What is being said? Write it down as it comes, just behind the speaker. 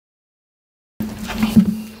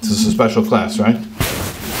is a special class, right?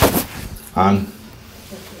 On?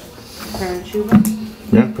 Preparing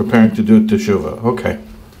Teshuvah? Yeah, preparing to do Teshuvah. Okay.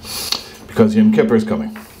 Because Yom Kippur is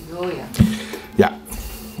coming. Oh, yeah. Yeah.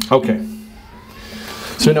 Okay.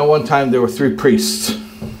 So, one time there were 3 priests.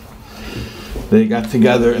 They got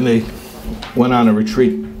together and they went on a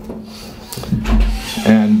retreat.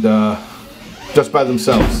 And just by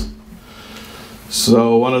themselves.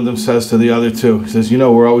 So one of them says to the other 2, he says,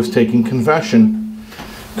 we're always taking confession.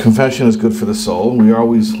 Confession is good for the soul. We are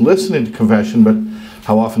always listening to confession, but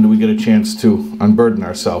how often do we get a chance to unburden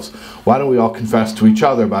ourselves? Why don't we all confess to each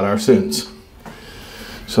other about our sins?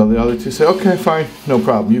 So the other 2 say, okay, fine, no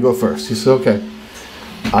problem, you go first. He says, okay.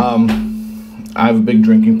 I have a big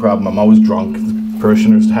drinking problem. I'm always drunk. The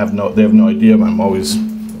parishioners have no idea, but I'm always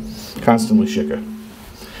constantly shikar.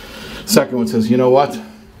 Second one says, you know what?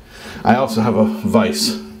 I also have a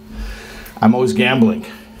vice. I'm always gambling.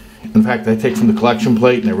 In fact, I take from the collection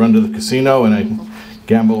plate and I run to the casino and I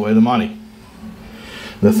gamble away the money.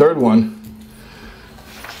 The third one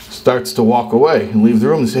starts to walk away and leave the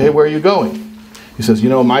room and say, hey, where are you going? He says,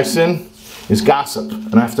 my sin is gossip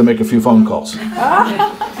and I have to make a few phone calls.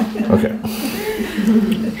 Okay.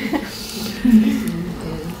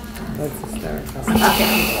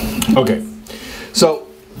 Okay. So,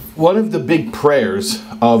 one of the big prayers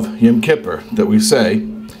of Yom Kippur that we say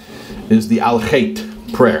is the Al-Chet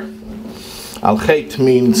prayer. Al-Chet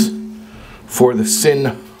means for the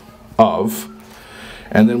sin of,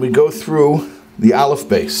 and then we go through the Aleph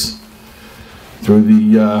base, through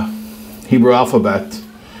the Hebrew alphabet,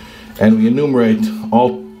 and we enumerate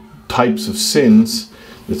all types of sins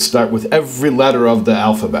that start with every letter of the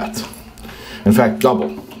alphabet. In fact,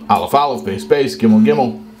 double. Aleph, Aleph, base, base, Gimel,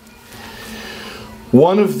 Gimel.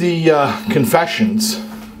 One of the confessions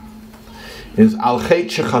is Al-Chet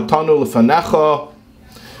shechatanu lefanecha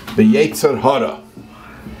b'yetzer hara.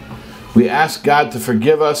 We ask God to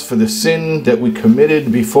forgive us for the sin that we committed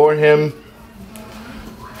before Him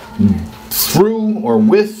through or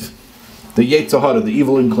with the yetzer hara, the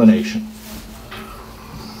evil inclination.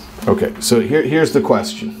 Okay, so here's the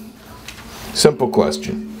question. Simple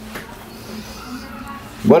question.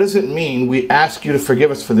 What does it mean we ask you to forgive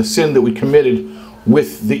us for the sin that we committed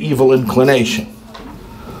with the evil inclination?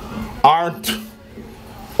 Aren't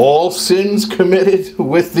all sins committed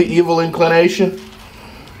with the evil inclination?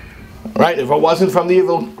 Right? If it wasn't from the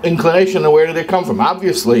evil inclination, then where did it come from?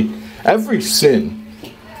 Obviously, every sin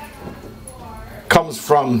comes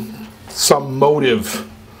from some motive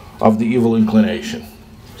of the evil inclination.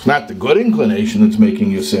 It's not the good inclination that's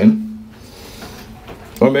making you sin.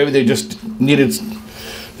 Or maybe they just needed,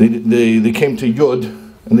 they came to Yud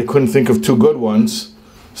and they couldn't think of 2 good ones.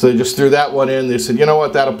 So they just threw that one in. They said, you know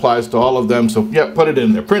what, that applies to all of them. So yeah, put it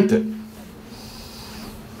in there, print it.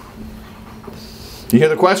 You hear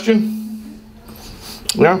the question?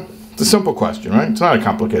 Yeah, it's a simple question, right? It's not a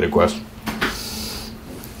complicated question.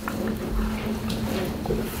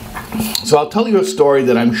 So I'll tell you a story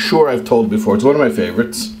that I'm sure I've told before. It's one of my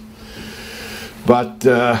favorites. But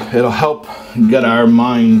it'll help get our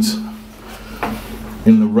minds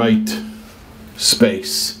in the right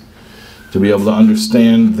space to be able to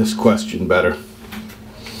understand this question better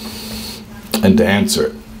and to answer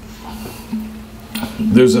it.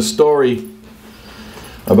 There's a story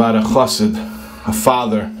about a chassid, a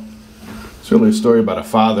father. It's really a story about a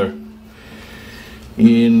father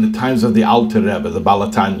in the times of the Alter Rebbe, the Baal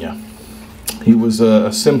HaTanya. He was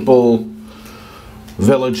a simple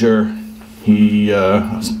villager. He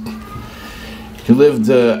lived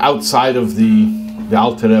outside of the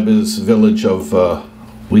Alter Rebbe's village of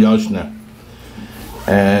Liozna.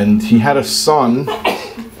 And he had a son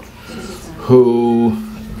who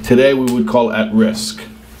today we would call at risk.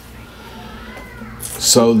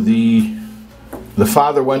 So the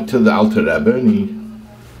father went to the Alter Rebbe and he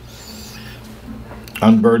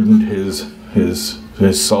unburdened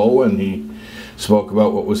his soul, and he spoke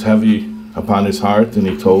about what was heavy upon his heart, and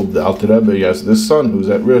he told the Alter Rebbe he has this son who's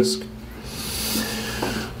at risk.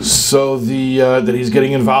 So that he's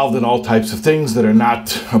getting involved in all types of things that are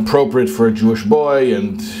not appropriate for a Jewish boy,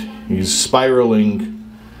 and he's spiraling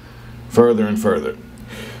further and further.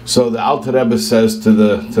 So the Alter Rebbe says to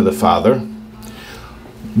the father,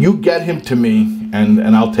 you get him to me,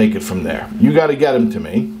 and I'll take it from there. You got to get him to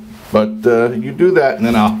me, but you do that, and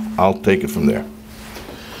then I'll take it from there.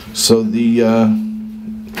 So the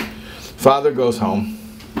father goes home,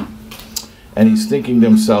 and he's thinking to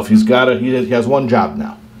himself, he has one job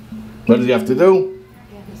now. What does he have to do?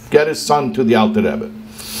 Get his son to the Alter Rebbe.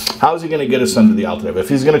 How is he going to get his son to the Alter Rebbe? If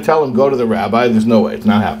he's going to tell him, go to the rabbi, there's no way. It's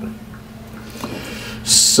not happening.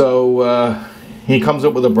 So he comes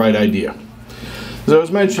up with a bright idea. As I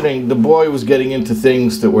was mentioning, the boy was getting into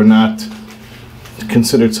things that were not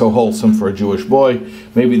considered so wholesome for a Jewish boy.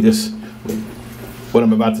 Maybe this, what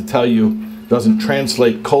I'm about to tell you, doesn't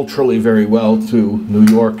translate culturally very well to New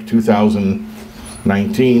York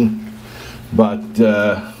 2019, but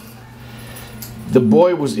the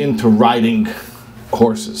boy was into riding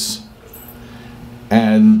horses,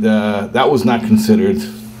 and that was not considered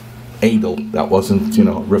edel. That wasn't,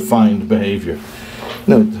 refined behavior.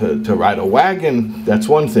 To ride a wagon, that's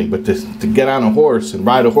one thing, but to get on a horse and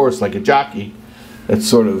ride a horse like a jockey, that's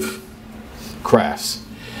sort of crass.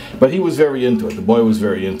 But he was very into it. The boy was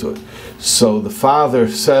very into it. So the father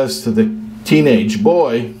says to the teenage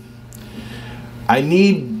boy, I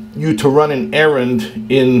need you to run an errand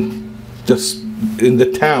in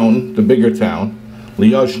the town, the bigger town,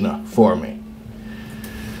 Lyozhna, for me.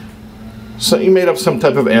 So he made up some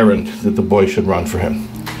type of errand that the boy should run for him.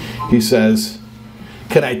 He says,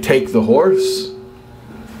 can I take the horse?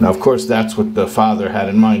 Now, of course, that's what the father had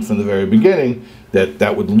in mind from the very beginning,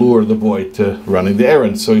 that would lure the boy to running the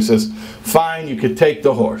errand. So he says, fine, you could take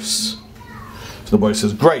the horse. So the boy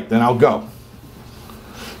says, great, then I'll go.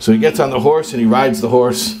 So he gets on the horse and he rides the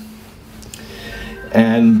horse.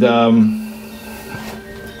 And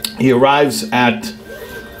he arrives at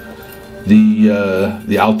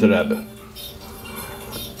the Alter Rebbe.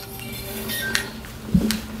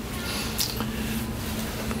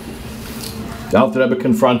 The Alter Rebbe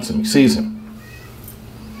confronts him. He sees him.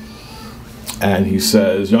 And he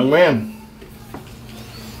says, young man,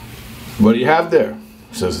 what do you have there?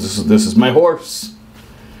 He says, this is my horse.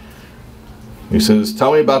 He says,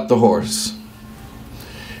 tell me about the horse.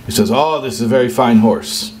 He says, oh, this is a very fine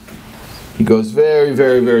horse. He goes very,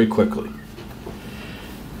 very, very quickly.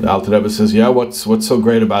 The Alter Rebbe says, yeah, what's so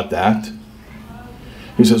great about that?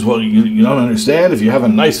 He says, well, you don't understand. If you have a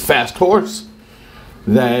nice, fast horse,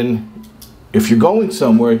 then if you're going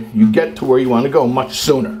somewhere, you get to where you want to go much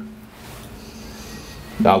sooner.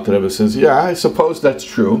 The Alter Rebbe says, yeah, I suppose that's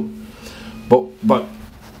true. But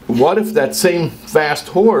what if that same fast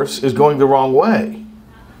horse is going the wrong way?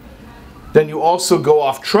 Then you also go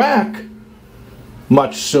off track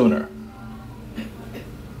much sooner.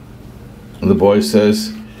 And the boy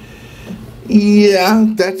says, yeah,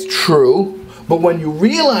 that's true. But when you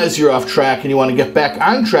realize you're off track and you want to get back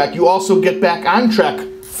on track, you also get back on track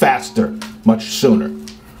faster, much sooner.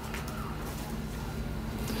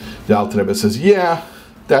 The Alter Rebbe says, yeah,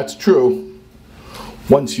 that's true.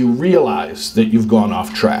 Once you realize that you've gone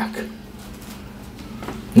off track.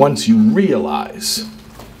 Once you realize.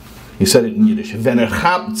 He said it in Yiddish, wenn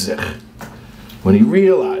chapt sich, when he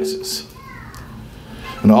realizes.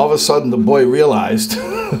 And all of a sudden the boy realized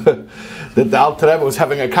that the Alter Rebbe was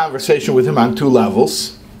having a conversation with him on two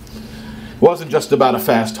levels. It wasn't just about a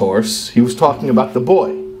fast horse. He was talking about the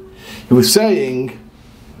boy. He was saying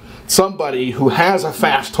somebody who has a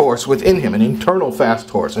fast horse within him, an internal fast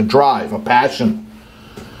horse, a drive, a passion,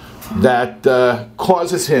 that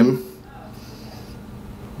causes him,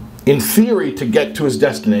 in theory, to get to his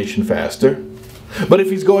destination faster. But if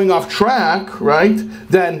he's going off track, right,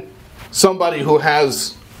 then somebody who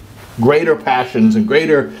has greater passions and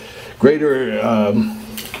greater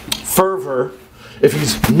fervor, if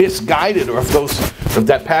he's misguided or if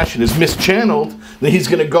that passion is mischanneled, then he's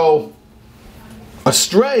going to go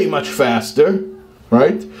astray much faster,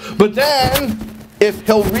 right? But then, if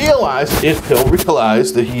he'll realize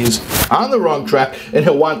that he's on the wrong track and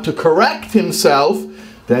he'll want to correct himself,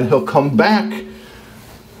 then he'll come back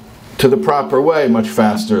to the proper way much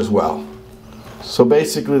faster as well. So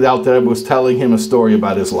basically, the Alter Rebbe was telling him a story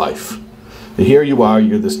about his life. That here you are,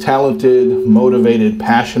 you're this talented, motivated,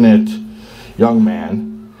 passionate young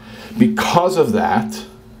man. Because of that,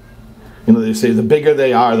 they say the bigger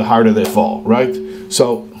they are, the harder they fall, right?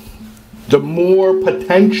 So the more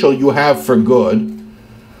potential you have for good,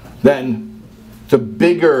 then the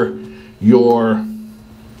bigger your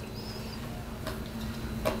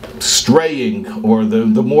straying, or the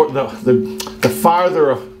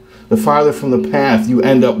farther from the path you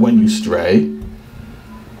end up when you stray.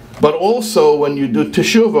 But also when you do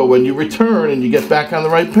teshuvah, when you return and you get back on the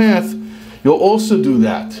right path, you'll also do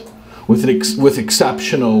that with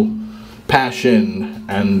exceptional passion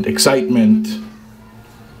and excitement.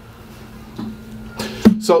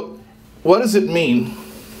 So, what does it mean?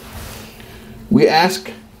 We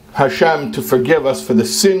ask Hashem to forgive us for the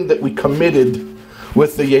sin that we committed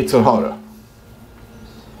with the Yetzer Hara.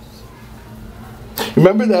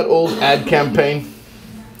 Remember that old ad campaign?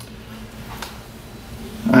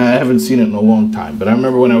 I haven't seen it in a long time, but I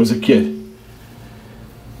remember when I was a kid.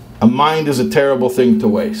 A mind is a terrible thing to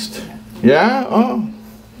waste. Yeah? Oh.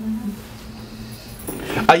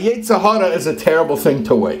 A Yetzer Hara is a terrible thing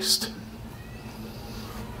to waste.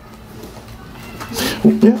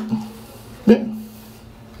 Yeah. Yeah.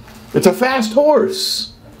 It's a fast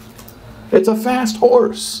horse. It's a fast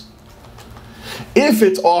horse. If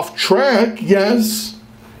it's off track, yes,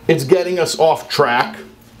 it's getting us off track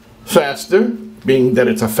faster, being that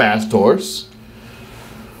it's a fast horse.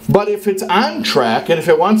 But if it's on track, and if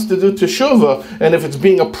it wants to do teshuvah, and if it's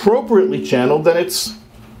being appropriately channeled, then it's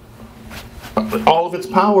all of its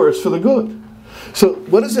power is for the good. So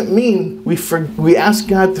what does it mean we ask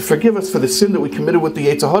God to forgive us for the sin that we committed with the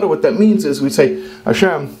Yetzer Hara? What that means is we say,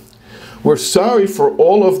 Hashem, we're sorry for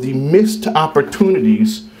all of the missed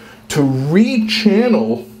opportunities to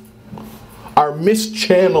rechannel our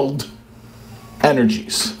mischanneled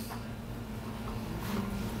energies.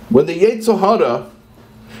 When the Yetzer Hara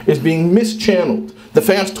is being mischanneled, the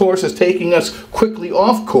fast horse is taking us quickly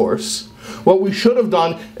off course, what we should have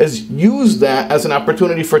done is use that as an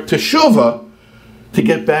opportunity for teshuvah to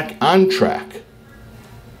get back on track.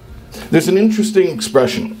 There's an interesting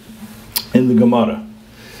expression in the Gemara.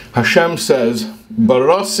 Hashem says,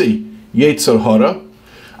 Barasi Yetzer Hara,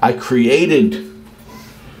 I created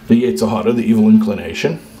the Yetzer Hara, the evil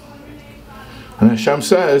inclination. And Hashem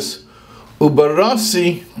says,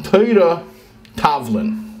 Ubarasi Torah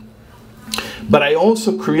Tavlin. But I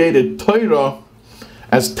also created Torah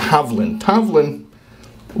as Tavlin. Tavlin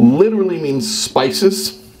literally means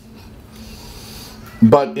spices.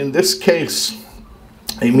 But in this case,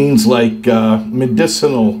 it means like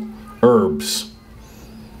medicinal herbs.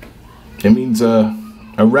 It means a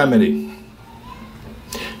remedy.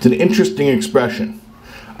 It's an interesting expression.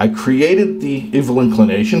 I created the evil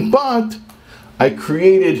inclination, but I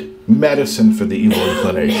created medicine for the evil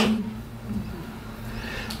inclination.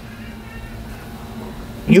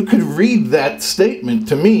 You could read that statement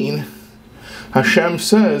to mean Hashem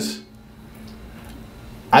says,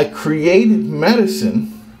 I created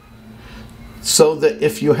medicine so that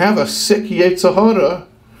if you have a sick Yetzer Hara,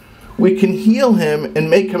 we can heal him and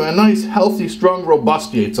make him a nice, healthy, strong,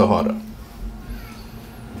 robust Yetzer Hara.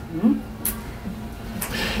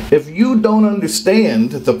 If you don't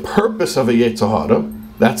understand the purpose of a Yetzer Hara,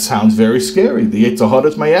 that sounds very scary. The Yetzer Hara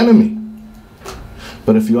is my enemy.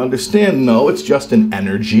 But if you understand, no, it's just an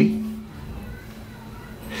energy.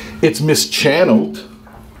 It's mischanneled.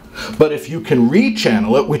 But if you can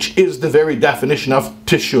rechannel it, which is the very definition of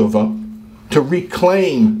teshuvah, to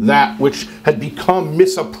reclaim that which had become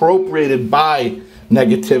misappropriated by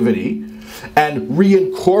negativity and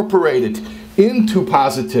reincorporate it into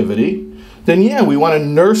positivity, then yeah, we want to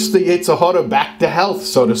nurse the Yetzer Hara back to health,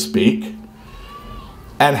 so to speak,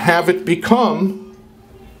 and have it become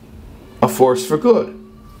a force for good.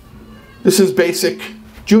 This is basic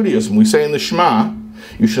Judaism. We say in the Shema,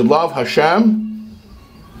 you should love Hashem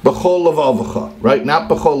b'chol levavacha, right? Not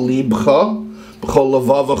b'chol libcha, b'chol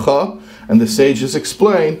levavacha. And the sages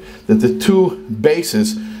explain that the two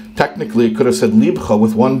bases, technically it could have said libcha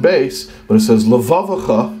with one base, but it says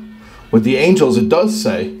levavacha. With the angels it does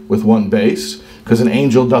say with one base, because an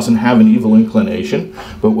angel doesn't have an evil inclination,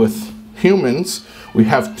 but with humans we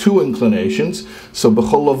have two inclinations. So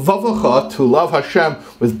b'chol levavacha, to love Hashem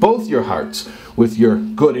with both your hearts, with your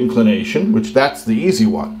good inclination, which that's the easy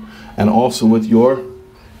one, and also with your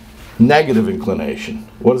negative inclination.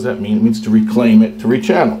 What does that mean? It means to reclaim it, to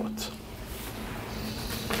rechannel it.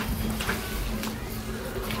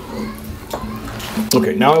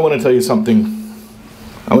 Okay, now I want to tell you something.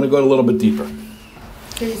 I want to go a little bit deeper.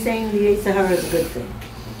 So you're saying the Yetzer Hara is a good thing?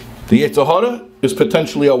 The Yetzer Hara is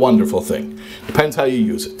potentially a wonderful thing. Depends how you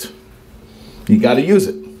use it. You got to use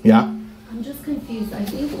it, yeah? I'm just confused. I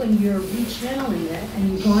think when you're rechanneling it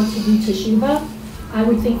and you want to do teshuvah, I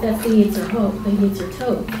would think that's the Yetzer Hara, the Yetzer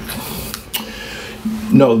Taub.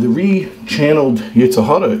 No, the rechanneled Yetzer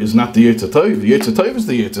Hara is not the Yetzer Taub. The Yetzer Taub is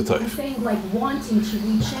the Yetzer Taub. I'm saying like wanting to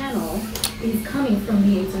rechannel is coming from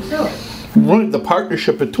the Yetzer Taub. Right, the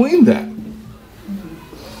partnership between that.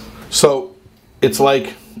 So it's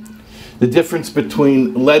like the difference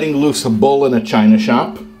between letting loose a bull in a china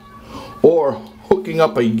shop or hooking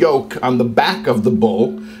up a yoke on the back of the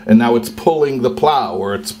bull and now it's pulling the plow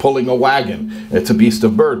or it's pulling a wagon. It's a beast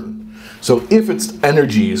of burden. So if its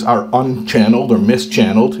energies are unchanneled or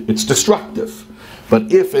mischanneled, it's destructive.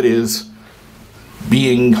 But if it is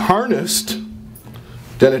being harnessed,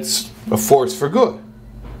 then it's a force for good.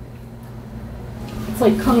 It's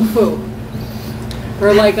like kung fu,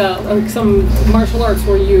 or like some martial arts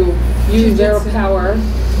where you use their power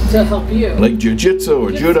to help you. Like jiu-jitsu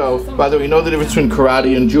or judo. By the way, you know the difference between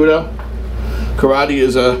karate and judo? Karate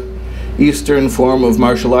is a Eastern form of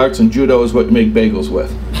martial arts, and judo is what you make bagels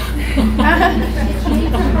with.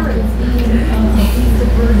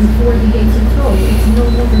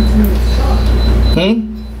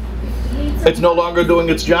 It's no longer doing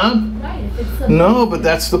its job? Right, if it's No, but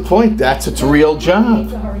that's the point. That's its real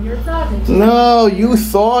job. You're tzaddik. No, you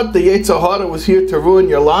thought the Yetzer Hara was here to ruin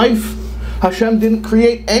your life? Hashem didn't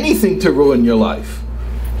create anything to ruin your life.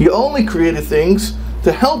 He only created things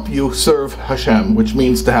to help you serve Hashem, which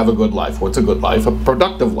means to have a good life. What's a good life? A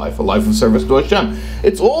productive life, a life of service to Hashem.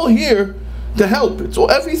 It's all here to help.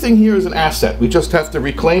 Everything here is an asset. We just have to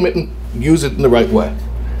reclaim it and use it in the right way.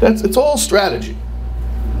 It's all strategy.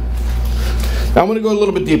 Now I'm going to go a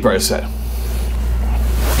little bit deeper, I said.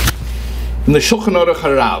 In the Shulchan Aruch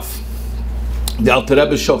Harav, the Alter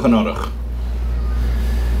Rebbe's Shulchan Aruch,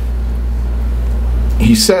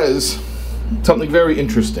 he says something very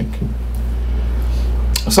interesting.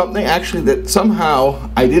 Something actually that somehow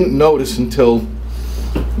I didn't notice until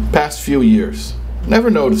the past few years. Never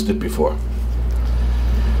noticed it before.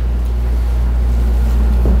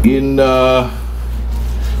 In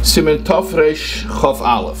Siman Tov Resh Chof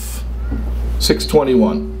Aleph,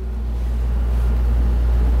 621.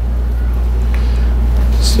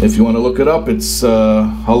 If you want to look it up, it's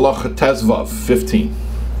Halacha Tezvav 15.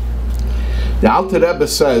 The Alter Rebbe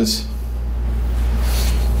says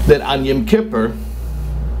that on Yom Kippur,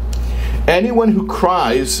 anyone who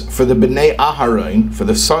cries for the Bnei Aharon, for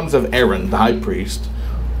the sons of Aaron, the high priest,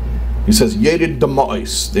 he says, Yerid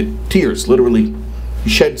Damois, the tears, literally, he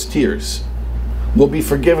sheds tears, will be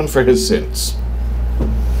forgiven for his sins.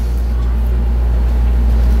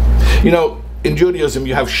 You know, in Judaism,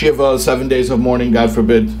 you have Shiva, 7 days of mourning, God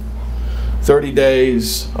forbid, 30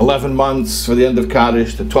 days, 11 months for the end of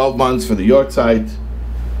Kaddish, the 12 months for the Yortzeit.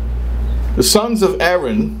 The sons of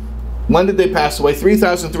Aaron, when did they pass away?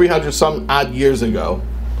 3,300 some odd years ago.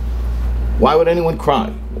 Why would anyone cry?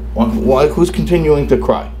 Why? Who's continuing to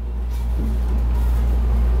cry?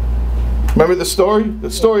 Remember the story? The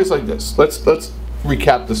story is like this. Let's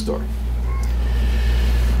recap the story.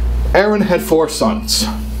 Aaron had 4 sons.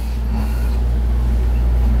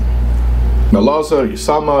 Elazar,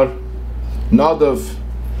 Yisamar, Nadav,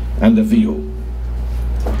 and Avihu.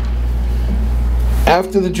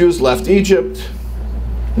 After the Jews left Egypt,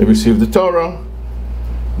 they received the Torah,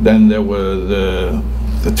 then there were the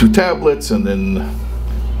 2 tablets, and then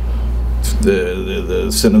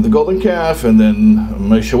the sin of the golden calf, and then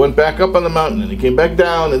Moshe went back up on the mountain, and he came back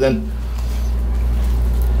down, and then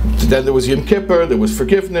there was Yom Kippur, there was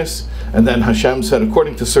forgiveness, and then Hashem said,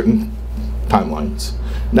 according to certain timelines,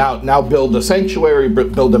 now build a sanctuary,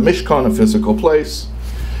 build a mishkan, a physical place,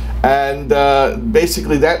 and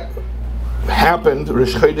basically that happened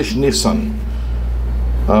Rosh Chodesh Nisan.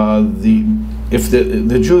 If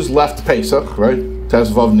the Jews left Pesach, right,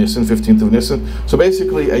 Tezvav Nisan, 15th of Nisan, so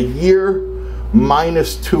basically a year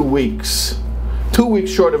minus 2 weeks, 2 weeks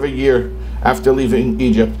short of a year after leaving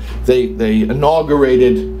Egypt, they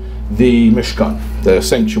inaugurated the Mishkan, the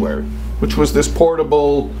sanctuary, which was this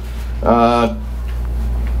portable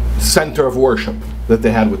center of worship that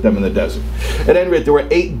they had with them in the desert. At any rate, there were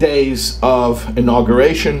 8 days of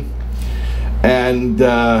inauguration, and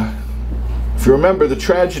if you remember, the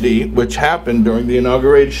tragedy which happened during the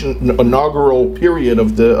inaugural period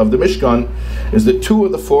of the Mishkan is that 2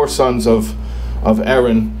 of the 4 sons of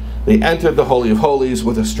Aaron, they entered the Holy of Holies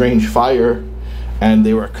with a strange fire, and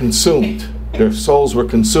they were consumed. Their souls were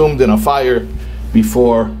consumed in a fire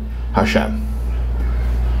before Hashem.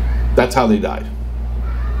 That's how they died.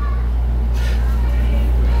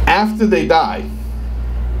 After they die,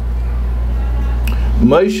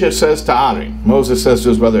 Moshe says to Aharon, Moses says to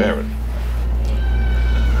his brother Aaron,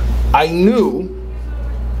 I knew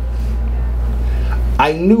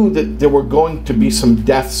that there were going to be some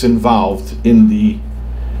deaths involved in the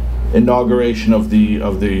inauguration of the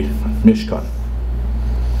Mishkan.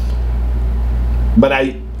 But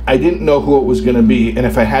I didn't know who it was going to be, and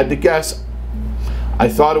if I had to guess, I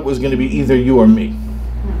thought it was going to be either you or me.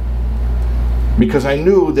 Because I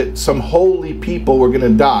knew that some holy people were going to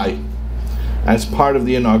die as part of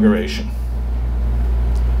the inauguration.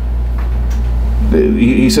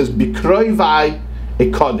 He says, Bikroivai e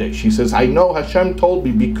Kodesh. He says, I know Hashem told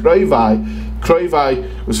me, Bikroivai.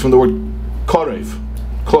 Kroivai was from the word Korev,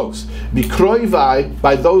 close. Bikroivai,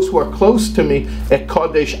 by those who are close to me, e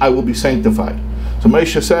Kodesh, I will be sanctified. So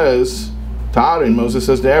Moshe says to Aaron, Moses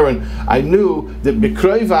says to Aaron, I knew that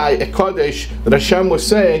Bikroivai e Kodesh, that Hashem was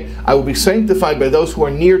saying, I will be sanctified by those who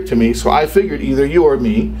are near to me. So I figured either you or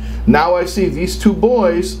me. Now I see these 2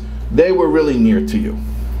 boys, they were really near to you.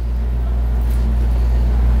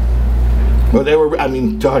 Well,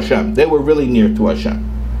 to Hashem. They were really near to Hashem.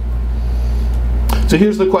 So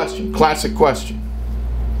here's the question, classic question.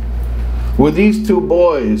 Were these 2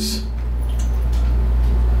 boys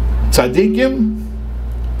tzaddikim?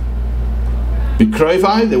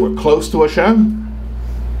 Bikroivai, they were close to Hashem.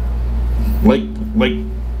 Like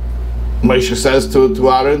Moshe says to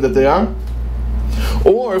Aharon that they are.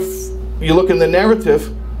 Or if you look in the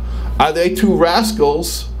narrative, are they two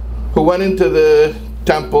rascals who went into the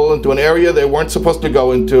temple, into an area they weren't supposed to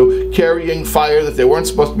go into, carrying fire that they weren't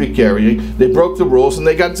supposed to be carrying? They broke the rules and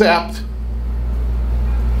they got zapped.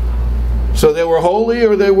 So they were holy,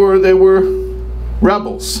 or they were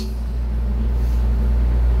rebels.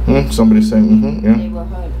 Somebody's saying, yeah. They were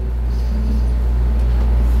holy.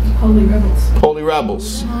 Holy rebels. Holy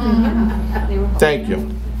rebels. They were holy. Thank you.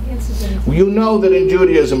 You know that in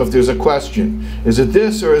Judaism, if there's a question, is it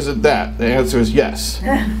this or is it that? The answer is yes.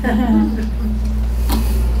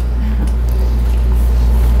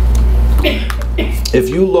 If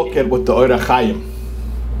you look at what the Or HaChaim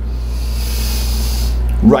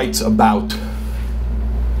writes about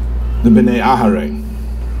the Bnei Aharon,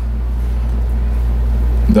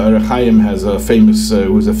 the Or HaChaim has a famous,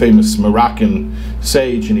 was a famous Moroccan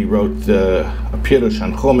sage, and he wrote a Pirush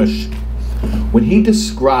on Chumash. When he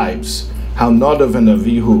describes how Nadav and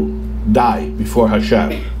Avihu died before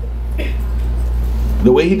Hashem,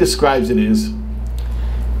 the way he describes it is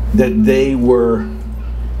that they were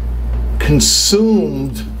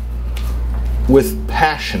consumed with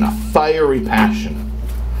passion, a fiery passion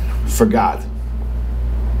for God,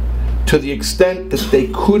 to the extent that they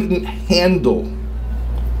couldn't handle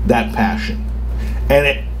that passion, and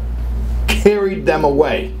it carried them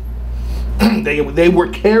away. They were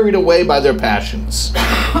carried away by their passions,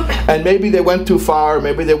 and maybe they went too far,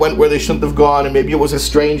 maybe they went where they shouldn't have gone, and maybe it was a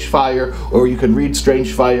strange fire, or you could read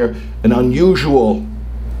strange fire, an unusual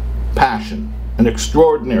passion, an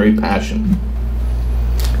extraordinary passion.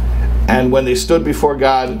 And when they stood before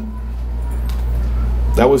God,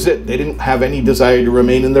 that was it. They didn't have any desire to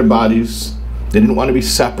remain in their bodies. They didn't want to be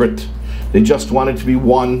separate. They just wanted to be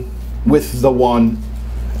one with the one.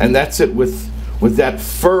 And that's it, with that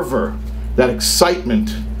fervor, that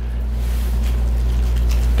excitement.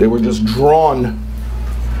 They were just drawn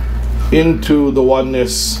into the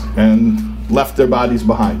oneness and left their bodies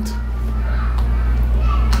behind.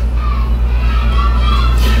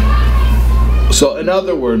 So in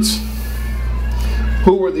other words,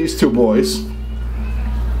 who were these two boys?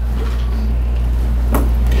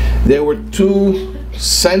 They were two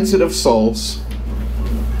sensitive souls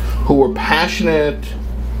who were passionate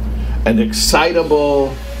and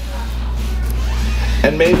excitable,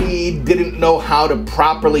 and maybe didn't know how to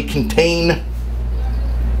properly contain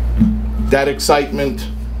that excitement,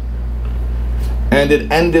 and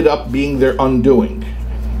it ended up being their undoing.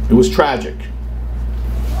 It was tragic.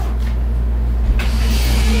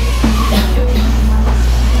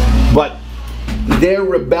 But their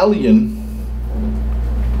rebellion,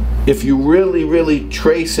 if you really, really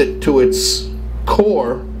trace it to its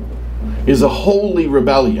core, is a holy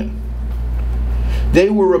rebellion. They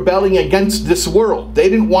were rebelling against this world. They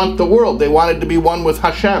didn't want the world. They wanted to be one with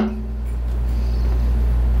Hashem.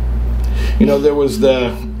 You know, there was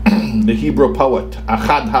the Hebrew poet,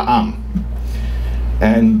 Achad Ha'am,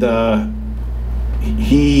 and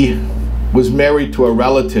he was married to a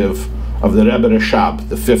relative of the Rebbe Rashab,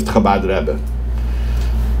 the 5th Chabad Rebbe.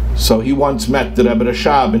 So he once met the Rebbe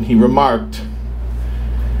Rashab, and he remarked,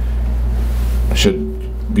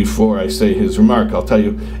 before I say his remark, I'll tell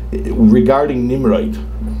you, regarding Nimrod,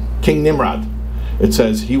 King Nimrod, it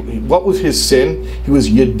says, what was his sin? He was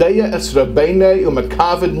Yedeya es Rabbeinu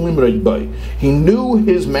u'makaved Nimrod bay. He knew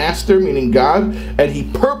his master, meaning God, and he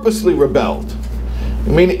purposely rebelled. I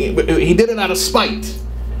mean, he did it out of spite.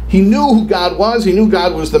 He knew who God was, he knew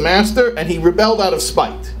God was the master, and he rebelled out of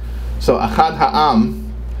spite. So Achad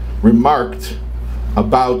Ha'am remarked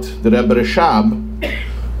about the Rebbe Rashab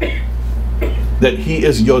that he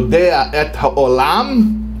is Yodea et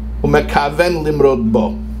ha'olam u'mekaven limrod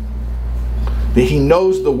bo. That he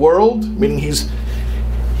knows the world, meaning he's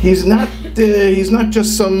not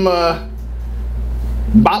just some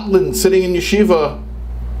batlin sitting in yeshiva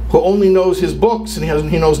who only knows his books, and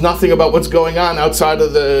he knows nothing about what's going on outside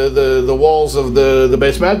of the walls of the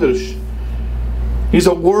Beis Medrash. He's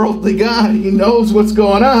a worldly guy. He knows what's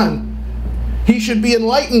going on. He should be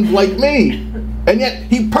enlightened like me, and yet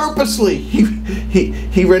he purposely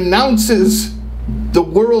he renounces the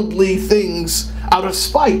worldly things out of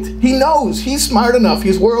spite. He knows he's smart enough,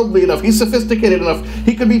 he's worldly enough, he's sophisticated enough,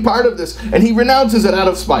 he could be part of this, and he renounces it out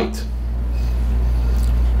of spite.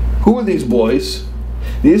 Who are these boys?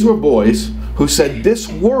 These were boys who said this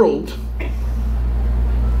world,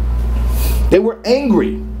 they were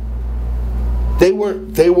angry. They were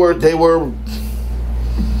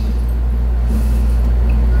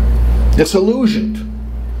disillusioned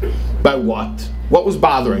by what? What was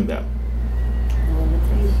bothering them?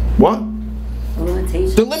 What?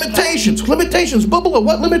 Limitations. The limitations. Limitations. Bubble.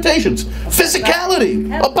 What limitations? Physicality.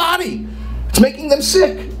 A body. It's making them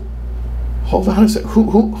sick. Hold on a second.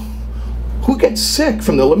 Who gets sick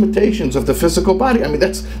from the limitations of the physical body? I mean,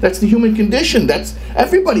 that's the human condition.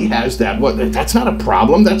 Everybody has that. What? That's not a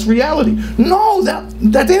problem. That's reality. No,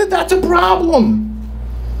 that's a problem.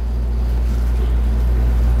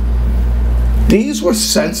 These were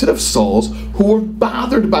sensitive souls who were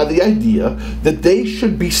bothered by the idea that they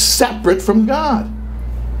should be separate from God.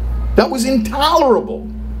 That was intolerable.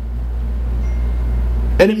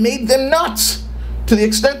 And it made them nuts to the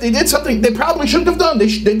extent they did something they probably shouldn't have done. They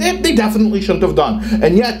definitely shouldn't have done.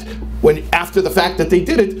 And yet, after the fact that they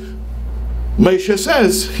did it, Moshe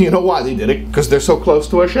says, you know why they did it? Because they're so close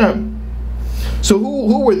to Hashem. So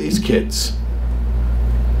who were these kids?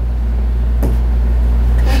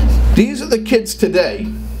 These are the kids today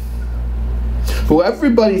who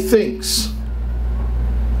everybody thinks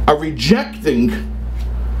are rejecting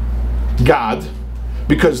God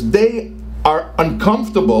because they are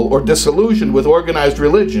uncomfortable or disillusioned with organized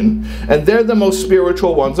religion, and they're the most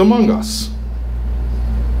spiritual ones among us.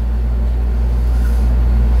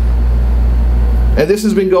 And this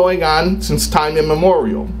has been going on since time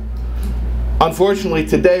immemorial. Unfortunately,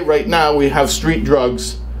 today, right now, we have street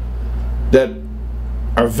drugs that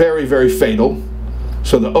are very, very fatal.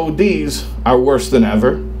 So the ODs are worse than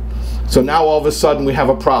ever. So now all of a sudden we have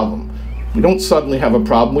a problem. We don't suddenly have a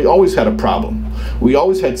problem. We always had a problem. We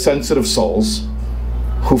always had sensitive souls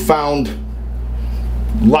who found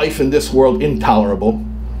life in this world intolerable,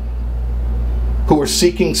 who were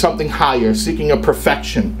seeking something higher, seeking a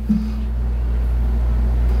perfection,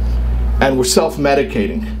 and were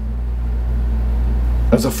self-medicating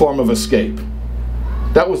as a form of escape.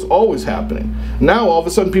 That was always happening. Now all of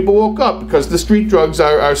a sudden people woke up because the street drugs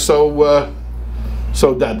are so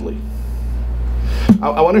deadly.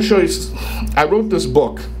 I want to show you, I wrote this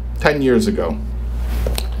book 10 years ago,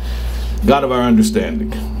 God of Our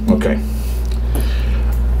Understanding. Okay.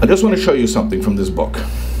 I just want to show you something from this book.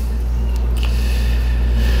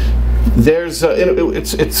 There's,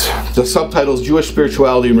 the subtitle is Jewish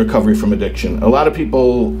Spirituality and Recovery from Addiction. A lot of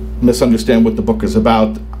people misunderstand what the book is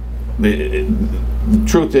about. The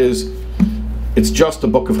truth is, it's just a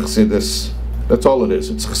book of Chasidus. That's all it is.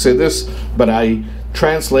 It's Chasidus, but I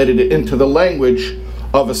translated it into the language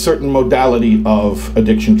of a certain modality of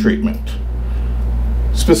addiction treatment.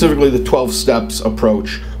 Specifically the 12 steps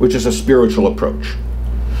approach, which is a spiritual approach.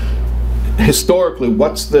 Historically,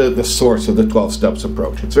 what's the source of the 12 steps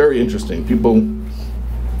approach? It's very interesting. People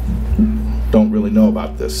don't really know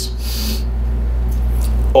about this.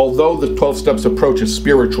 Although the 12 steps approach is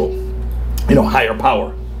spiritual, higher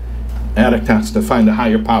power. Addict has to find a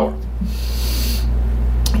higher power.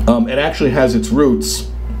 It actually has its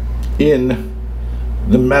roots in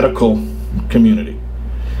the medical community.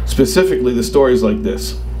 Specifically, the stories like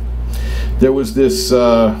this. There was this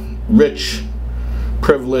rich,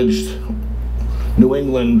 privileged New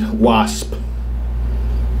England WASP.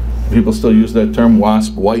 People still use that term,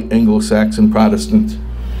 WASP, white Anglo-Saxon Protestant,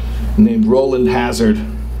 named Roland Hazard,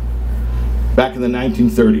 back in the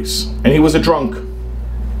 1930s. And he was a drunk.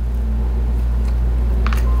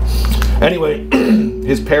 Anyway,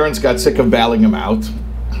 his parents got sick of bailing him out.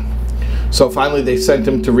 So finally they sent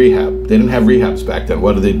him to rehab. They didn't have rehabs back then.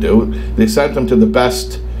 What do? They sent him to the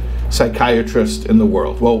best psychiatrist in the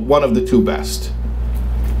world. Well, one of the two best.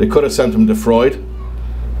 They could have sent him to Freud,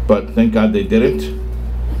 but thank God they didn't.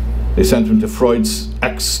 They sent him to Freud's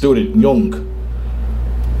ex-student, Jung.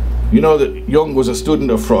 You know that Jung was a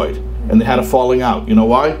student of Freud, and they had a falling out. You know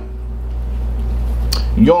why?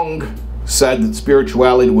 Jung said that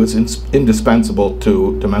spirituality was indispensable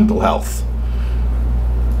to mental health.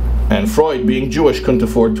 And Freud, being Jewish, couldn't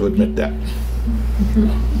afford to admit that.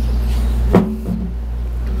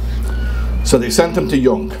 So they sent him to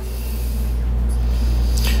Jung.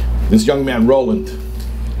 This young man, Roland,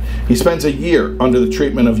 he spends a year under the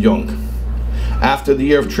treatment of Jung. After the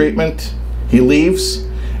year of treatment, he leaves,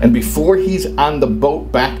 and before he's on the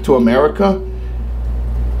boat back to America,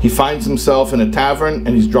 he finds himself in a tavern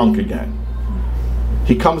and he's drunk again.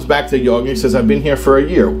 He comes back to Jung and he says, I've been here for a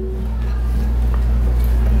year.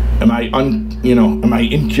 Am I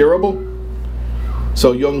incurable?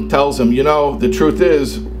 So Jung tells him, the truth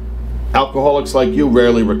is, alcoholics like you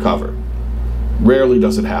rarely recover. Rarely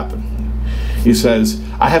does it happen. He says,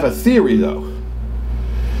 I have a theory though.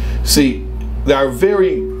 See, there are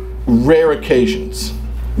very rare occasions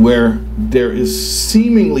where there is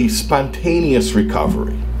seemingly spontaneous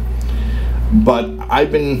recovery. But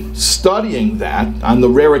I've been studying that on the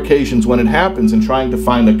rare occasions when it happens and trying to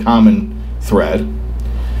find a common thread.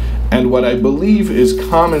 And what I believe is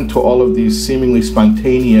common to all of these seemingly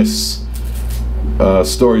spontaneous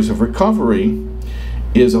stories of recovery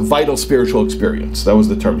is a vital spiritual experience. That was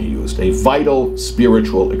the term he used, a vital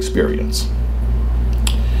spiritual experience.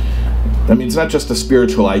 That means not just a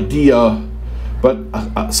spiritual idea,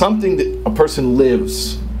 but something that a person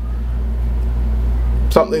lives,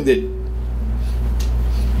 something that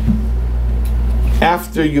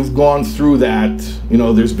after you've gone through that,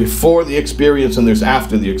 there's before the experience and there's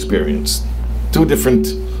after the experience. Two different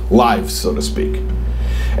lives, so to speak.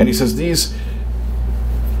 And he says these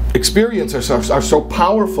experiences are so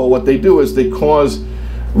powerful. What they do is they cause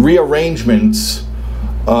rearrangements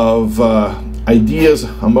of ideas,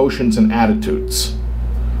 emotions, and attitudes,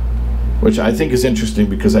 which I think is interesting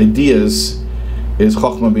because ideas is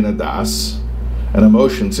Chochmah Bina Das, and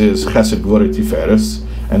emotions is Chesed Gvura Tiferes,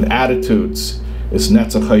 and attitudes is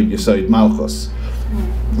Netzach Chayid Yesod Malchus.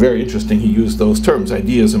 Very interesting he used those terms,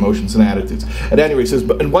 ideas, emotions, and attitudes. At any rate, he says,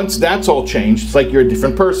 and once that's all changed, it's like you're a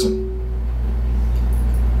different person.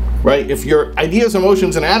 Right? If your ideas,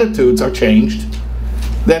 emotions, and attitudes are changed,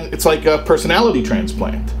 then it's like a personality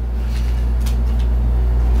transplant.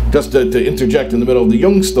 Just to interject in the middle of the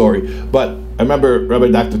Jung story, but I remember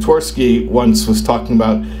Rabbi Dr. Tversky once was talking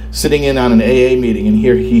about sitting in on an AA meeting, and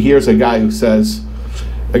here he hears a guy who says,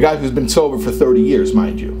 a guy who's been sober for 30 years,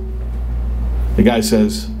 mind you. The guy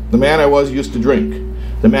says, the man I was used to drink.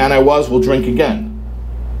 The man I was will drink again.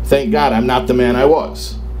 Thank God I'm not the man I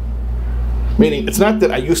was. Meaning, it's not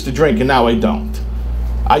that I used to drink and now I don't.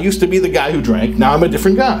 I used to be the guy who drank, now I'm a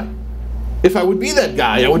different guy. If I would be that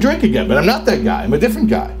guy, I would drink again, but I'm not that guy, I'm a different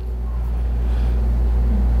guy.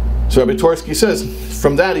 So Rabbi Tversky says,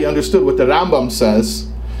 from that he understood what the Rambam says,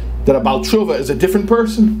 that a Baal Tshuva is a different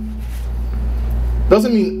person.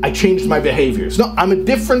 Doesn't mean I changed my behaviors. No, I'm a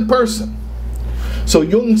different person. So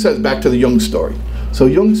Jung says, back to the Jung story. So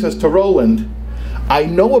Jung says to Roland, I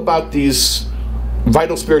know about these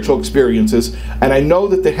vital spiritual experiences, and I know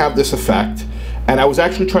that they have this effect, and I was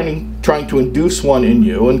actually trying to induce one in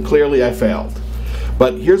you, and clearly I failed.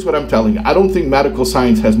 But here's what I'm telling you. I don't think medical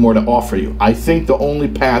science has more to offer you. I think the only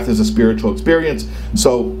path is a spiritual experience,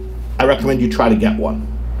 so I recommend you try to get one.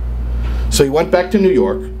 So he went back to New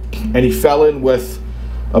York, and he fell in with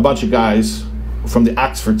a bunch of guys from the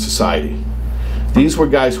Oxford Society. These were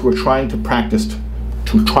guys who were trying to practice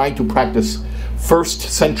first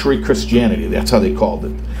century Christianity. That's how they called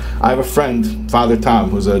it. I have a friend, Father Taub,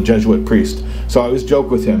 who's a Jesuit priest. So I always joke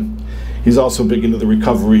with him. He's also big into the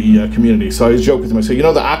recovery community. So I always joke with him. I say,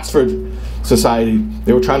 the Oxford Society,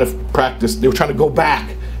 they were trying to go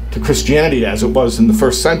back to Christianity as it was in the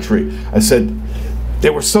first century. I said, they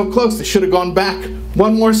were so close, they should have gone back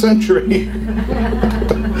one more century.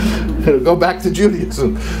 Go back to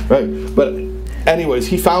Judaism, right? But anyways,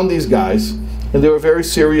 he found these guys, and they were very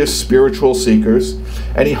serious spiritual seekers,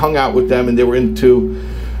 and he hung out with them, and they were into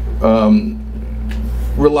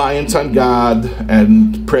reliance on God,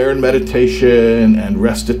 and prayer and meditation, and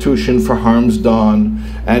restitution for harms done,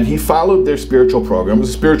 and he followed their spiritual program. It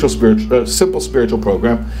was a simple spiritual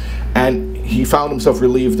program, and he found himself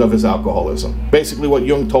relieved of his alcoholism. Basically what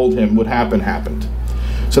Jung told him would happen, happened.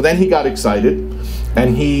 So then he got excited,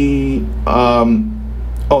 and he, in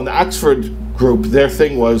the Oxford group, their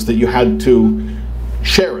thing was that you had to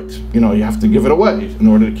share it. You have to give it away in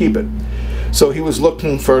order to keep it. So he was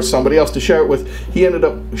looking for somebody else to share it with. He ended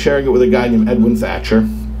up sharing it with a guy named Edwin Thatcher,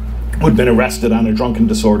 who'd been arrested on a drunken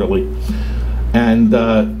disorderly. And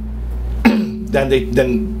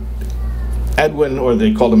then Edwin, or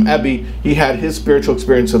they called him Ebby, he had his spiritual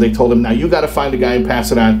experience, so they told him, now you got to find a guy and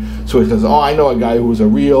pass it on. So he says, I know a guy who was a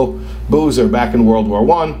real boozer back in World War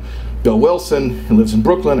I, Bill Wilson. He lives in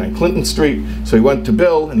Brooklyn on Clinton Street. So he went to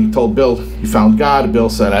Bill, and he told Bill he found God. Bill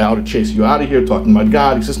said, I ought to chase you out of here, talking about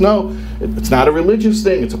God. He says, no, it's not a religious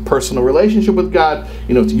thing. It's a personal relationship with God.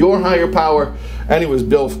 It's your higher power. Anyways,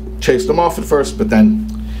 Bill chased him off at first, but then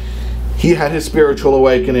he had his spiritual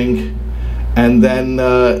awakening, and then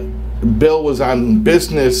Bill was on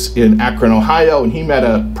business in Akron, Ohio, and he met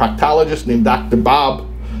a proctologist named Dr. Bob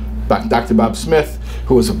Smith,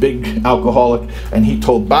 who was a big alcoholic, and he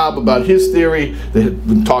told Bob about his theory that had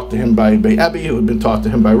been taught to him by Ebby, who had been taught to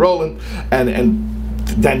him by Roland, and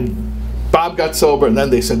then Bob got sober, and then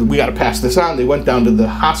they said, we got to pass this on. They went down to the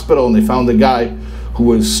hospital, and they found a guy who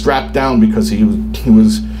was strapped down because he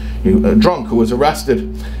was drunk, who was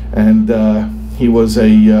arrested, and he was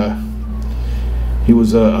a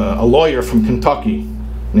lawyer from Kentucky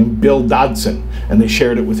named Bill Dodson, and they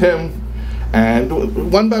shared it with him,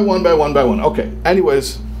 and one by one. Okay,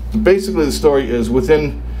 anyways, basically the story is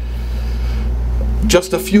within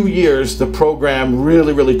just a few years, the program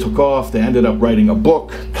really took off. They ended up writing a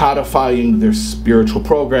book codifying their spiritual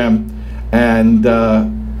program. And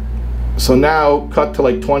so now, cut to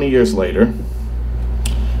like 20 years later,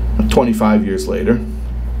 25 years later,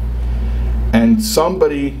 and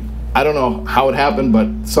somebody, I don't know how it happened, but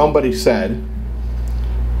somebody said,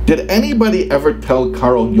 did anybody ever tell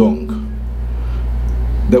Carl Jung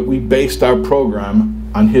that we based our program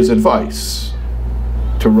on his advice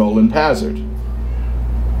to Roland Hazard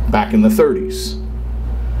back in the 30s?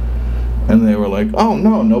 And they were like, oh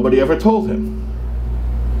no, nobody ever told him.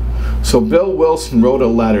 So Bill Wilson wrote a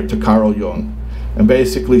letter to Carl Jung and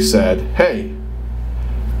basically said, hey,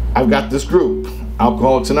 I've got this group,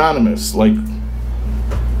 Alcoholics Anonymous, like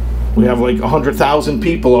we have like 100,000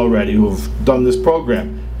 people already who have done this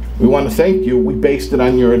program. We want to thank you. We based it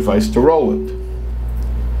on your advice to Roland.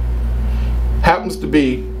 Happens to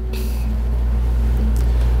be,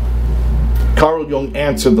 Carl Jung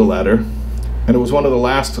answered the letter, and it was one of the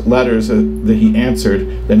last letters that he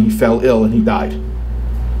answered. Then he fell ill and he died.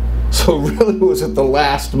 So really it was at the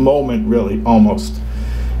last moment, really, almost,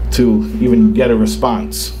 to even get a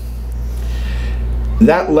response.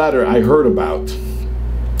 That letter I heard about.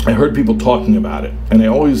 I heard people talking about it, and I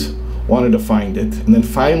always wanted to find it. And then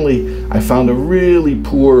finally, I found a really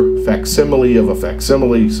poor facsimile of a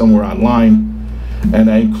facsimile somewhere online, and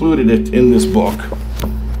I included it in this book.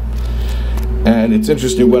 And it's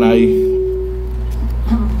interesting,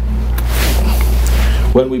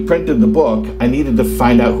 when we printed the book, I needed to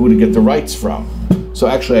find out who to get the rights from. So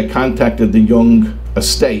actually, I contacted the Jung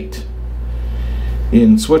estate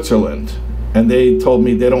in Switzerland, and they told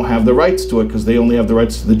me they don't have the rights to it because they only have the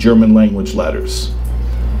rights to the German language letters.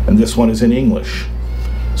 And this one is in English.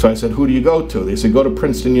 So I said, who do you go to? They said, go to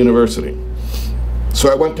Princeton University.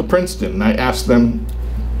 So I went to Princeton and I asked them,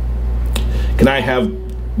 can I have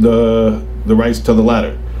the rights to the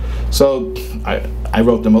letter? So I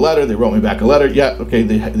wrote them a letter, they wrote me back a letter. Yeah, okay,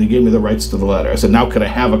 they gave me the rights to the letter. I said, now could I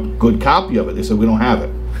have a good copy of it? They said, we don't have it.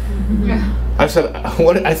 I said,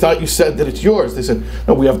 what? I thought you said that it's yours. They said,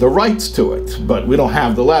 no, we have the rights to it, but we don't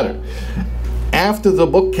have the letter. After the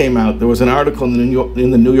book came out, there was an article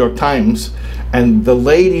in the New York Times, and the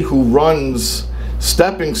lady who runs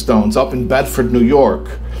Stepping Stones up in Bedford, New York,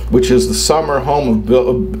 which is the summer home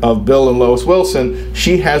of Bill and Lois Wilson,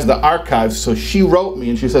 she has the archives, so she wrote me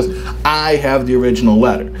and she says, I have the original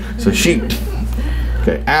letter. So she,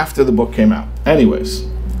 okay, after the book came out. Anyways,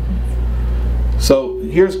 so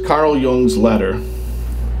here's Carl Jung's letter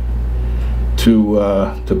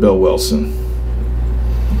to Bill Wilson.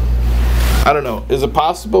 I don't know, is it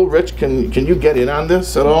possible, Rich, can you get in on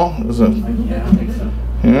this at all? Yeah, I think so.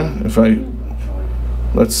 Yeah,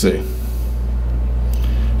 let's see.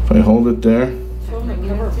 If I hold it there.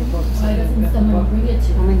 Why doesn't someone bring it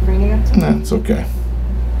to me? Bring it up. Nah, it's okay.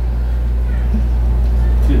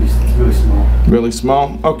 It's really small. Really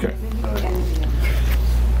small? Okay.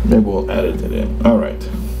 Maybe we'll edit it in. All right.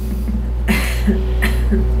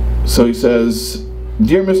 So he says,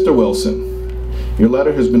 Dear Mr. Wilson, your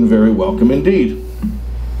letter has been very welcome indeed.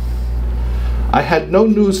 I had no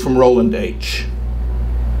news from Roland H.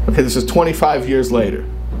 Okay, this is 25 years later.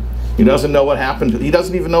 He doesn't know what happened. He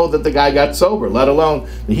doesn't even know that the guy got sober, let alone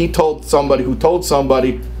that he told somebody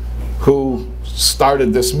who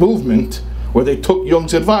started this movement where they took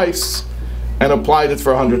Jung's advice and applied it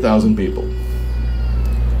for 100,000 people.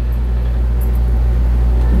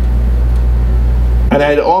 And I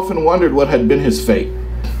had often wondered what had been his fate.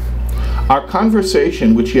 Our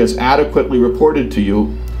conversation, which he has adequately reported to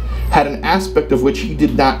you, had an aspect of which he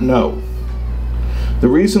did not know. The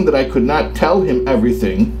reason that I could not tell him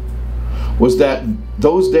everything was that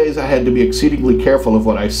those days I had to be exceedingly careful of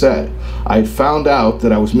what I said. I had found out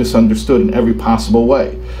that I was misunderstood in every possible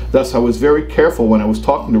way. Thus I was very careful when I was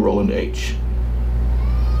talking to Roland H.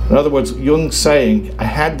 In other words, Jung's saying, I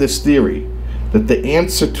had this theory that the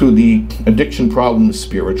answer to the addiction problem is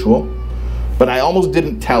spiritual, but I almost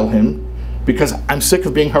didn't tell him because I'm sick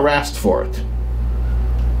of being harassed for it.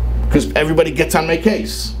 Because everybody gets on my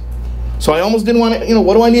case. So I almost didn't want to,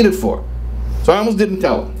 what do I need it for? So I almost didn't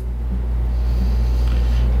tell him.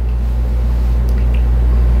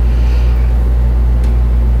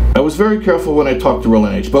 I was very careful when I talked to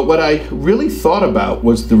Roland H., but what I really thought about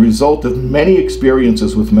was the result of many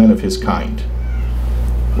experiences with men of his kind.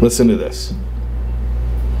 Listen to this.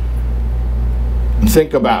 And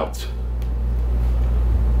think about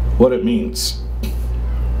what it means.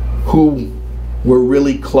 Who were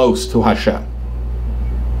really close to Hashem.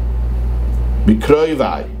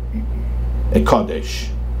 Bikroivai e Kodesh.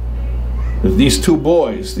 These two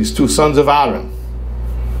boys, these two sons of Aharon,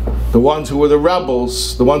 the ones who were the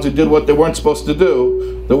rebels, the ones who did what they weren't supposed to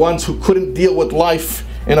do, the ones who couldn't deal with life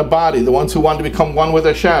in a body, the ones who wanted to become one with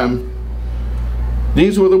Hashem,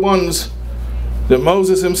 these were the ones that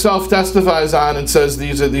Moses himself testifies on and says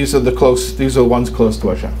these are the ones close to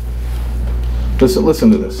Hashem. Listen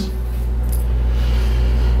to this.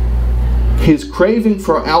 His craving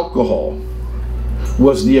for alcohol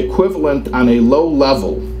was the equivalent on a low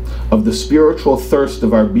level of the spiritual thirst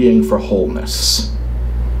of our being for wholeness,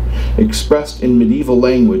 expressed in medieval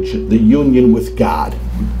language, the union with God.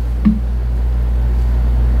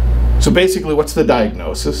 So basically, what's the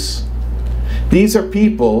diagnosis? These are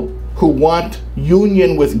people who want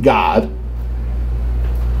union with God,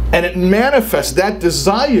 and it manifests, that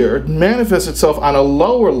desire manifests itself on a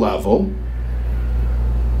lower level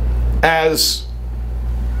as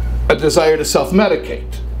a desire to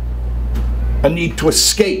self-medicate, a need to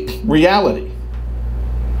escape reality.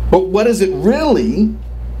 But what is it really?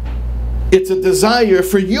 It's a desire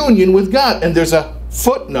for union with God. And there's a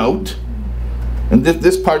footnote, and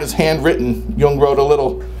this part is handwritten. Jung wrote a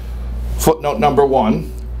little footnote number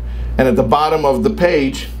 1, and at the bottom of the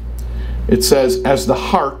page it says, as the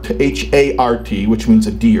hart, H-A-R-T, which means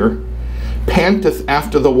a deer, panteth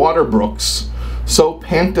after the water brooks, so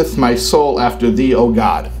panteth my soul after thee, O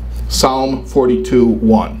God. Psalm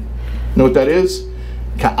 42:1. You know what that is?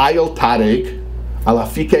 Ka'ayel tareg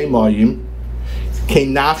alafike moyim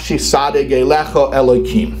kenafshi sadeg elecho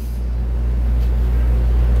Elokim.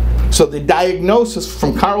 So the diagnosis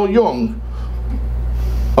from Carl Jung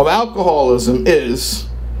of alcoholism is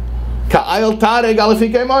Ka'ayel tareg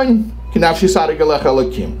alafike moyim kenafshi sadeg elecho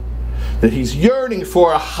Elokim. That he's yearning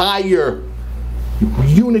for a higher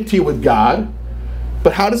unity with God.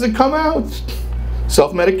 But how does it come out?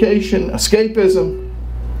 Self-medication, escapism.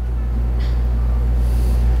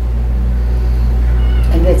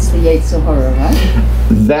 And that's the Yetzer Hara, right?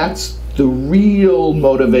 That's the real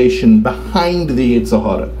motivation behind the Yetzer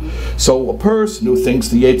Hara. So a person who thinks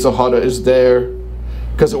the Yetzer Hara is there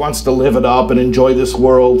because it wants to live it up and enjoy this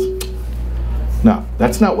world, no,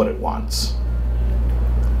 that's not what it wants.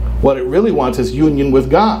 What it really wants is union with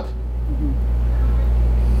God.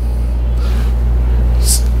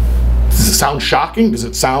 Does it sound shocking? Does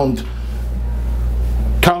it sound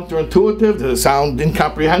counterintuitive? Does it sound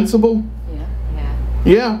incomprehensible?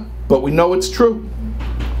 Yeah, but we know it's true.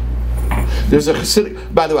 There's a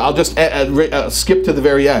Chassidic, by the way, I'll just skip to the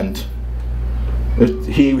very end.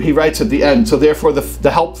 He writes at the end, so therefore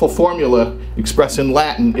the helpful formula expressed in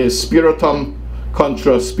Latin is spiritum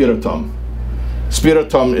contra spiritum.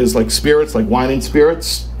 Spiritum is like spirits, like wine and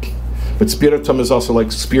spirits, but spiritum is also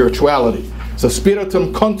like spirituality. So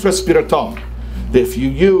spiritum contra spiritum. If you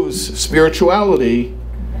use spirituality,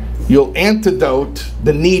 you'll antidote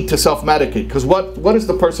the need to self-medicate. Because what is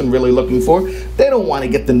the person really looking for? They don't want to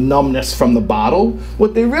get the numbness from the bottle.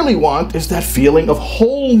 What they really want is that feeling of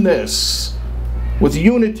wholeness with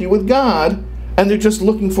unity with God, and they're just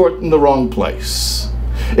looking for it in the wrong place.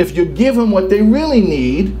 If you give them what they really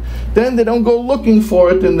need, then they don't go looking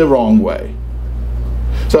for it in the wrong way.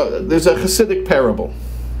 So there's a Hasidic parable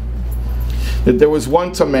that there was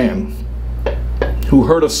once a man who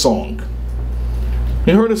heard a song.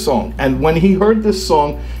 He heard a song, and when he heard this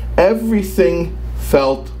song, everything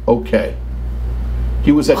felt okay.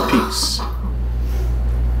 He was at peace.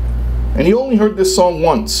 And he only heard this song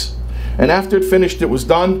once, and after it finished, it was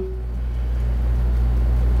done.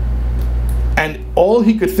 And all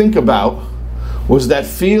he could think about was that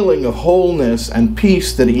feeling of wholeness and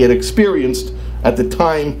peace that he had experienced at the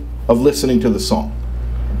time of listening to the song.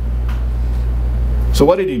 So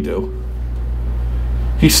what did he do?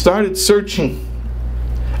 He started searching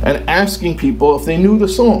and asking people if they knew the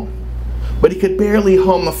song. But he could barely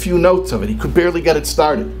hum a few notes of it. He could barely get it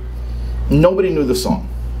started. Nobody knew the song.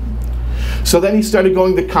 So then he started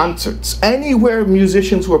going to concerts, anywhere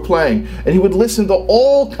musicians were playing, and he would listen to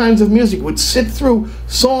all kinds of music. He would sit through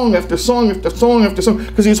song after song after song after song,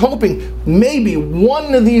 because he was hoping maybe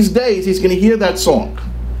one of these days he's going to hear that song.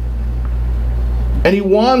 And he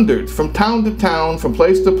wandered from town to town, from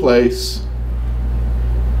place to place,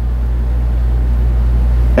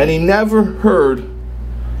 and he never heard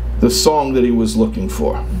the song that he was looking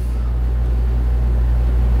for.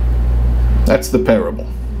 That's the parable.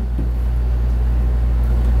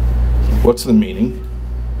 What's the meaning?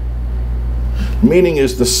 The meaning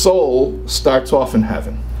is the soul starts off in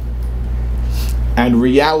heaven. And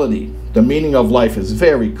reality, the meaning of life, is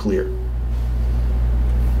very clear.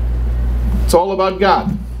 It's all about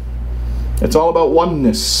God. It's all about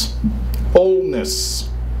oneness, wholeness.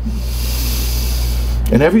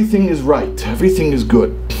 And everything is right. Everything is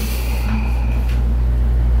good.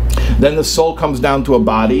 Then the soul comes down to a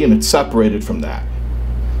body and it's separated from that.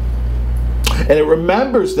 And it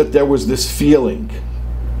remembers that there was this feeling.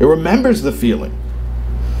 It remembers the feeling.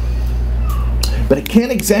 But it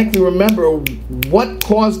can't exactly remember what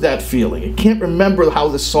caused that feeling. It can't remember how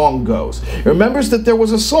the song goes. It remembers that there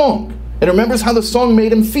was a song. It remembers how the song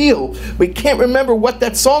made him feel, but he can't remember what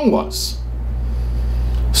that song was.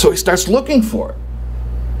 So he starts looking for it.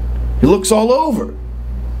 He looks all over.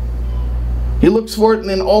 He looks for it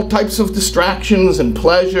in all types of distractions and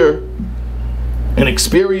pleasure and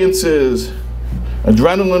experiences,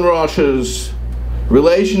 adrenaline rushes,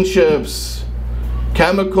 relationships,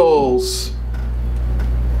 chemicals,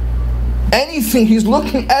 anything. He's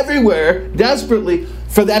looking everywhere desperately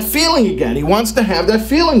for that feeling again. He wants to have that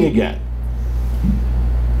feeling again.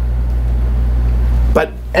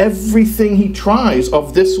 But everything he tries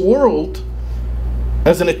of this world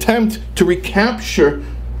as an attempt to recapture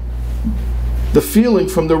the feeling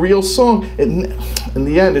from the real song, in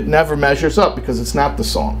the end it never measures up because it's not the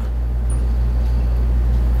song.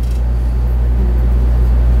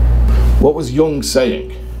 What was Jung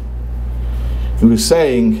saying? He was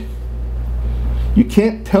saying, you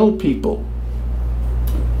can't tell people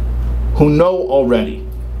who know already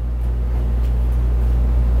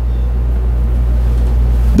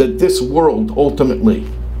that this world ultimately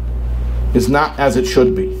is not as it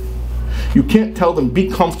should be. You can't tell them, be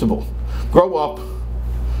comfortable, grow up,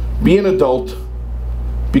 be an adult,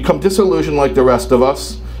 become disillusioned like the rest of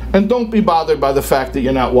us, and don't be bothered by the fact that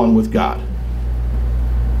you're not one with God.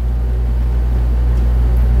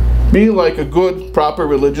 Be like a good, proper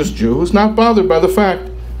religious Jew who's not bothered by the fact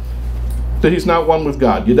that he's not one with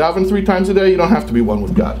God. You daven 3 times a day, you don't have to be one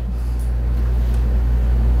with God.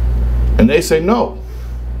 And they say no.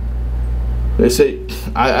 They say,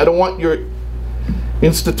 I don't want your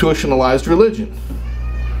institutionalized religion.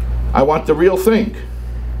 I want the real thing.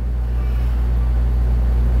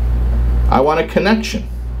 I want a connection.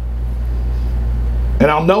 And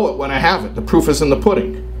I'll know it when I have it. The proof is in the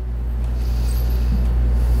pudding.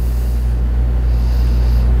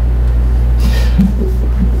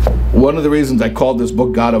 One of the reasons I called this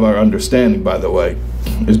book God of Our Understanding, by the way,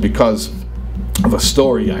 is because of a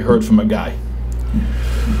story I heard from a guy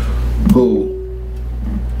who,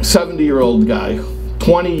 70-year-old guy,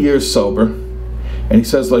 20 years sober, and he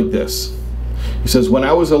says like this. He says, when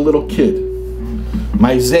I was a little kid,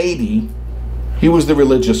 my Zaidi, he was the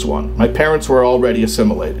religious one. My parents were already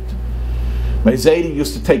assimilated. My Zaidi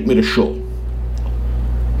used to take me to shul.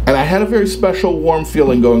 And I had a very special warm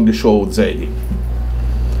feeling going to shul with Zaidi.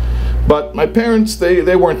 But my parents,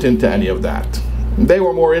 they weren't into any of that. They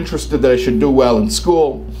were more interested that I should do well in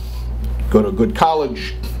school, go to a good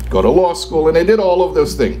college, go to law school, and they did all of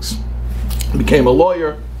those things. Became a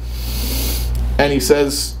lawyer, and he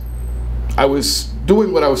says, I was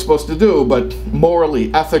doing what I was supposed to do, but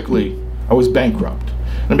morally, ethically, I was bankrupt.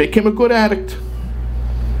 And I became a good addict.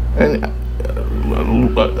 And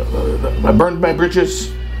I burned my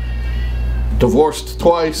bridges, divorced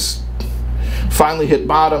twice, finally hit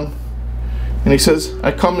bottom. And he says,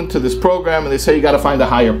 I come into this program and they say you got to find a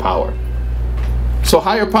higher power. So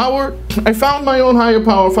higher power, I found my own higher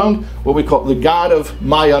power. I found what we call the God of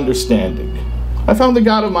my understanding. I found the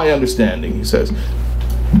God of my understanding, he says.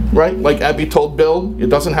 Right? Like Abby told Bill,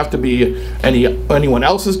 it doesn't have to be anyone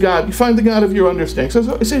else's God. You find the God of your understanding.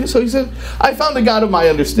 So he said, I found the God of my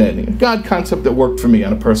understanding. A God concept that worked for me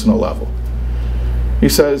on a personal level. He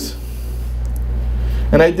says,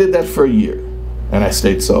 and I did that for a year. And I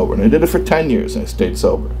stayed sober. And I did it for 10 years and I stayed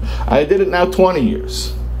sober. I did it now 20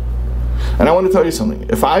 years. And I want to tell you something.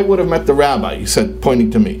 If I would have met the rabbi, he said,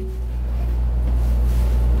 pointing to me,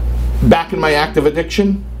 back in my active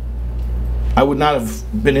addiction, I would not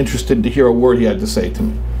have been interested to hear a word he had to say to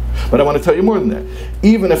me. But I want to tell you more than that.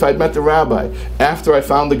 Even if I'd met the rabbi after I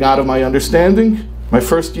found the God of my understanding, my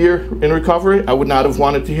first year in recovery, I would not have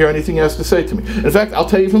wanted to hear anything he has to say to me. In fact, I'll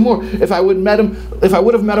tell you even more. If I would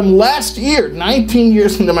have met him last year, 19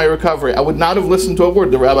 years into my recovery, I would not have listened to a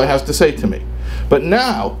word the rabbi has to say to me. But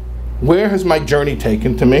now, where has my journey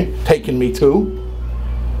taken me to?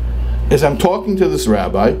 Is I'm talking to this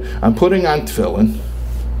rabbi, I'm putting on tefillin,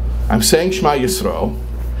 I'm saying Shema Yisrael,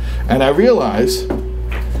 and I realize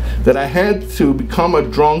that I had to become a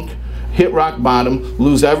drunk, hit rock bottom,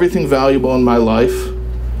 lose everything valuable in my life,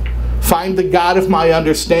 find the God of my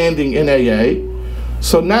understanding in AA,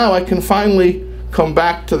 so now I can finally come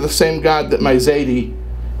back to the same God that my Zaidi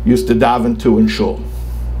used to daven to in shul.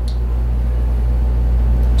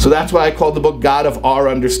 So that's why I called the book God of Our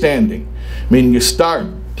Understanding. Meaning you start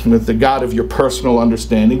with the God of your personal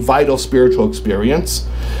understanding, vital spiritual experience,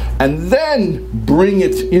 and then bring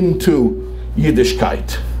it into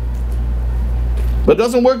Yiddishkeit. But it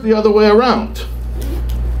doesn't work the other way around.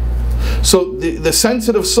 So the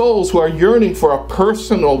sensitive souls who are yearning for a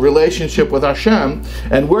personal relationship with Hashem,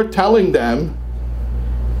 and we're telling them,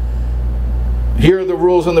 here are the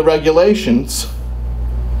rules and the regulations,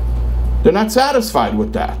 they're not satisfied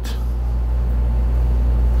with that.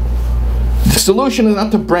 The solution is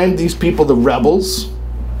not to brand these people the rebels.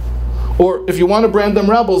 Or if you want to brand them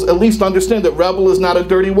rebels, at least understand that rebel is not a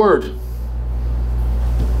dirty word.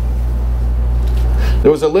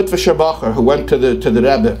 There was a Litvish Bacher who went to the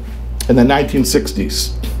Rebbe in the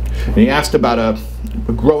 1960s. And he asked about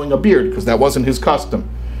growing a beard, because that wasn't his custom.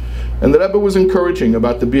 And the Rebbe was encouraging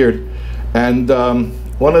about the beard. And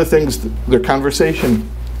one of the things their conversation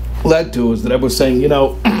led to was that Rebbe was saying, you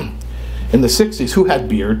know, in the 60s, who had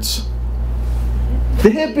beards? The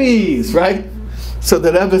hippies, right? So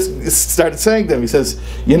the Rebbe started saying to them, he says,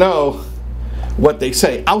 you know what they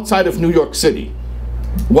say, outside of New York City,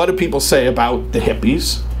 what do people say about the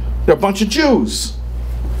hippies? They're a bunch of Jews.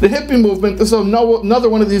 The hippie movement is another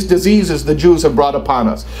one of these diseases the Jews have brought upon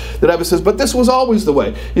us. The Rebbe says, but this was always the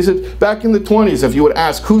way. He said, back in the 20s, if you would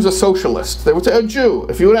ask, who's a socialist? They would say, a Jew.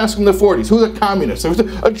 If you would ask in the 40s, who's a communist? They would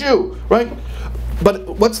say, a Jew, right? But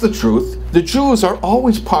what's the truth? The Jews are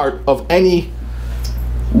always part of any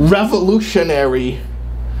revolutionary,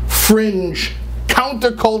 fringe,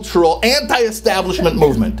 countercultural, anti-establishment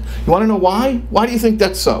movement. You want to know why? Why do you think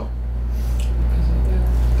that's so?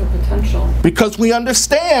 The potential. Because we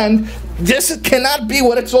understand this cannot be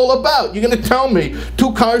what it's all about. You're going to tell me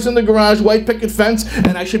 2 cars in the garage, white picket fence,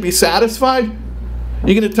 and I should be satisfied?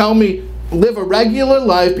 You're going to tell me live a regular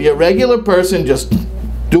life, be a regular person, just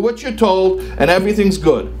do what you're told, and everything's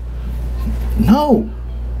good? No.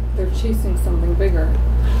 They're chasing something bigger.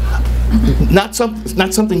 Not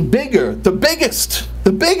something bigger. The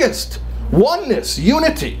biggest. Oneness,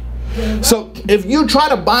 unity. So if you try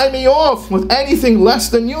to buy me off with anything less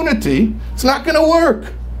than unity, it's not going to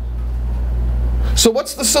work. So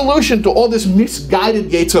what's the solution to all this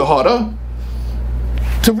misguided Yetzer Hara?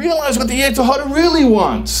 To realize what the Yetzer Hara really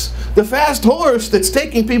wants. The fast horse that's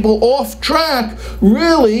taking people off track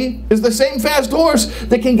really is the same fast horse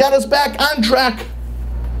that can get us back on track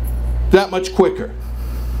that much quicker.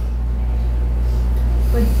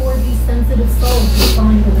 But for these sensitive souls who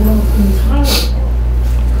find the world intolerable,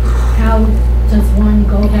 how does one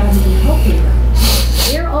go about even helping them?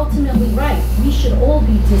 They're ultimately right. We should all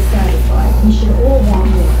be dissatisfied. We should all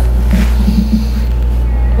want more.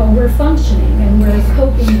 But we're functioning and we're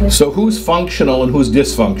coping with... So who's functional and who's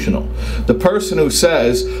dysfunctional? The person who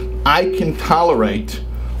says, I can tolerate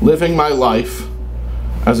living my life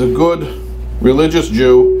as a good religious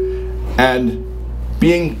Jew and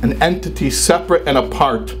being an entity separate and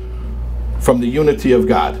apart from the unity of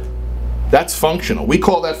God. That's functional. We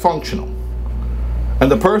call that functional. And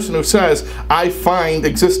the person who says, I find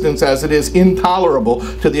existence as it is intolerable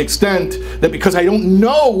to the extent that because I don't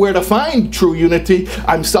know where to find true unity,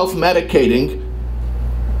 I'm self-medicating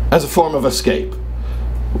as a form of escape.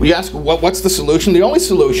 We ask, what's the solution? The only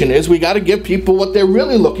solution is we got to give people what they're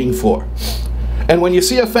really looking for. And when you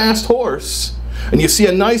see a fast horse, and you see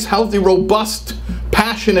a nice, healthy, robust,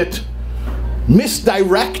 passionate,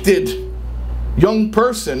 misdirected young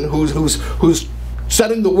person who's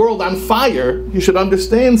setting the world on fire, you should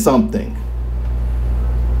understand something.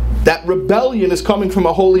 That rebellion is coming from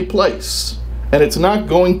a holy place, and it's not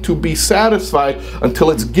going to be satisfied until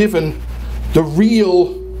it's given the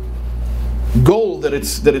real goal that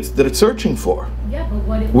it's searching for. Yeah, but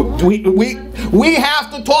what it we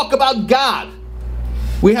have to talk about God.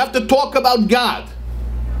 We have to talk about God.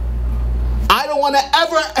 I don't want to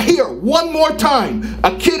ever hear one more time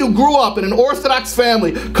a kid who grew up in an Orthodox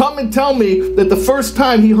family come and tell me that the first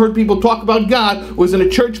time he heard people talk about God was in a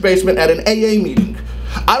church basement at an AA meeting.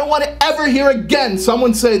 I don't want to ever hear again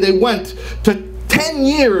someone say they went to 10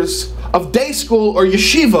 years of day school or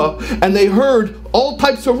yeshiva and they heard all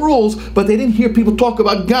types of rules, but they didn't hear people talk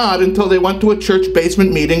about God until they went to a church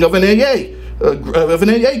basement meeting of an AA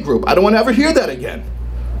group. I don't want to ever hear that again.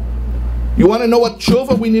 You want to know what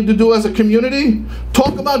tshuva we need to do as a community?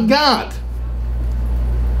 Talk about God.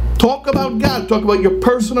 Talk about God. Talk about your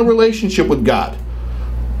personal relationship with God.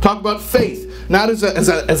 Talk about faith, not as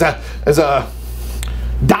a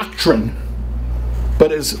doctrine,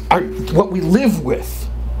 but as what we live with,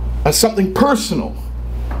 as something personal,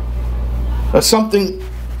 as something,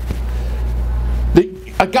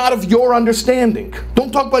 a God of your understanding.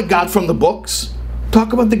 Don't talk about God from the books.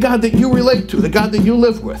 Talk about the God that you relate to, the God that you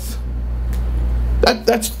live with.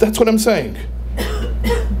 That's what I'm saying.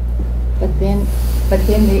 But then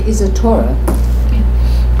there is a Torah.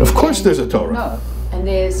 Of course there's a Torah. No, and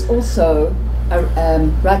there's also a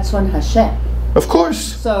Ratzon Hashem. Of course.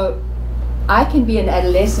 So I can be an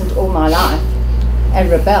adolescent all my life and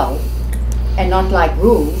rebel and not like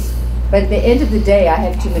rules, but at the end of the day I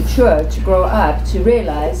have to mature, to grow up, to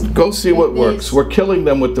realize. Go see what works. We're killing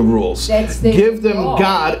them with the rules. Give them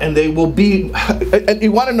God and they will be, and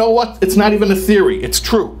you want to know what? It's not even a theory, it's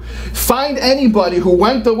true. Find anybody who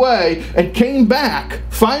went away and came back.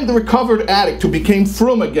 Find the recovered addict who became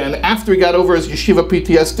frum again after he got over his yeshiva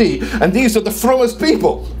PTSD, and these are the frummest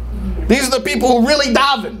people. These are the people who really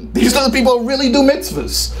daven. These are the people who really do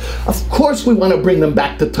mitzvahs. Of course we want to bring them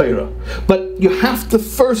back to Torah. But you have to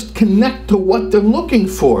first connect to what they're looking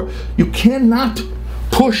for. You cannot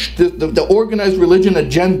push the organized religion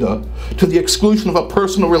agenda to the exclusion of a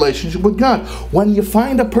personal relationship with God. When you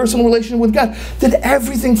find a personal relationship with God, then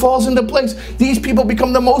everything falls into place. These people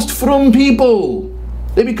become the most frum people.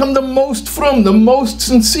 They become the most frum, the most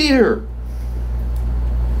sincere.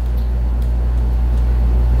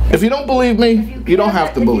 If you don't believe me, you don't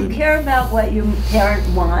have to believe me. If you care about what your parent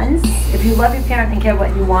wants, if you love your parent and care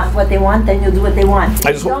what you want, what they want, then you'll do what they want.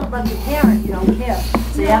 If you don't love your parent, you don't care.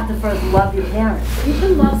 So you have to first love your parent. You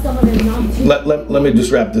can love someone and not do. Let me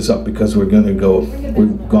just wrap this up because we're going to go.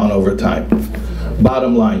 We've gone over time.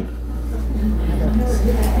 Bottom line.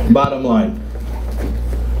 Bottom line.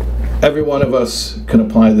 Every one of us can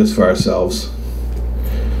apply this for ourselves.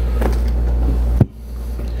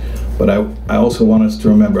 But I also want us to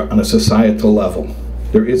remember, on a societal level,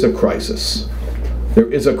 there is a crisis.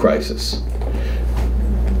 There is a crisis.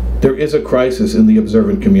 There is a crisis in the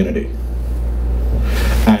observant community.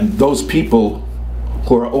 And those people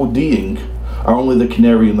who are ODing are only the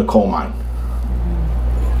canary in the coal mine.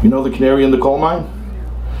 You know the canary in the coal mine?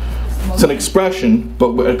 It's an expression,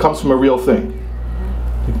 but it comes from a real thing.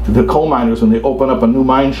 The coal miners, when they open up a new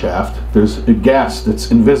mine shaft, there's a gas that's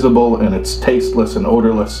invisible and it's tasteless and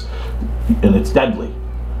odorless and it's deadly.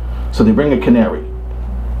 So they bring a canary.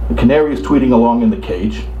 The canary is tweeting along in the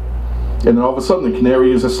cage, and then all of a sudden the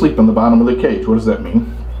canary is asleep on the bottom of the cage. What does that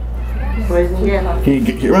mean?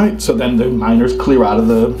 You're right. So then the miners clear out of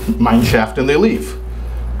the mine shaft and they leave.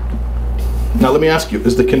 Now let me ask you,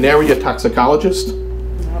 is the canary a toxicologist?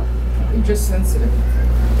 No, he's just sensitive.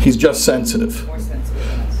 He's just sensitive. More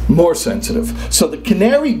sensitive. More sensitive. So the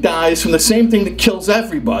canary dies from the same thing that kills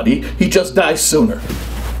everybody, he just dies sooner.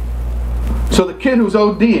 So the kid who's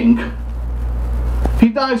ODing, he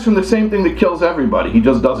dies from the same thing that kills everybody, he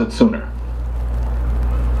just does it sooner.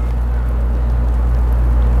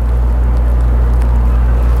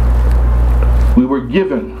 We were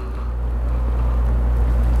given,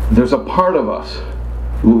 there's a part of us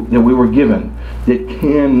that we were given that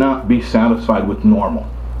cannot be satisfied with normal.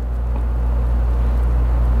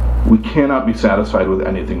 We cannot be satisfied with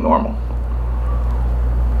anything normal.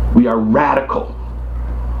 We are radical.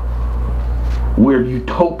 We're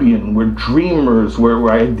utopian, we're dreamers, we're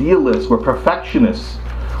idealists, we're perfectionists.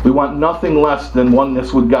 We want nothing less than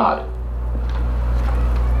oneness with God.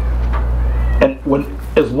 And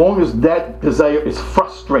as long as that desire is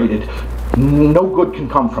frustrated, no good can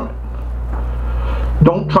come from it.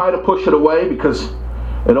 Don't try to push it away, because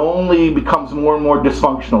it only becomes more and more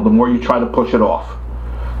dysfunctional the more you try to push it off.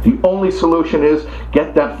 The only solution is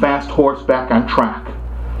get that fast horse back on track.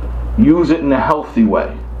 Use it in a healthy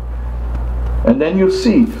way. And then you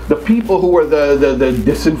see the people who are the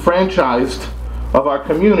disenfranchised of our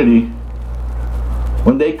community,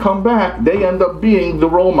 when they come back, they end up being the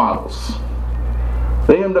role models.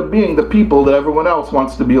 They end up being the people that everyone else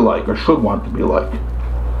wants to be like, or should want to be like.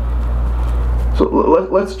 So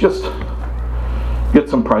let's just get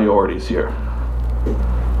some priorities here.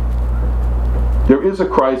 There is a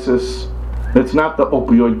crisis. It's not the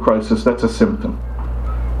opioid crisis, that's a symptom.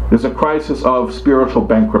 There's a crisis of spiritual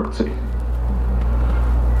bankruptcy.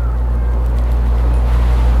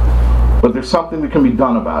 But there's something that can be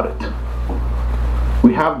done about it.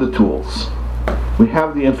 We have the tools. We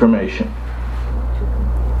have the information.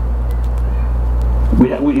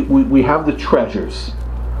 We have the treasures.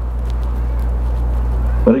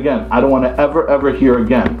 But again, I don't want to ever hear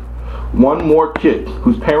again one more kid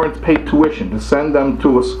whose parents paid tuition to send them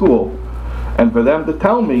to a school, and for them to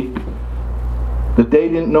tell me that they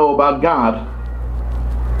didn't know about God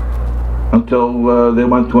until they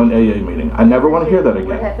went to an AA meeting. I never want to hear that again.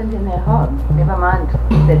 What happened in their home? Never mind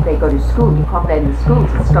that they go to school. You can't blame the schools.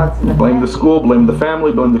 It starts in the Blame family. the school, blame the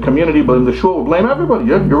family, blame the community, blame the shul, blame everybody.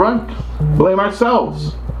 You're right. Blame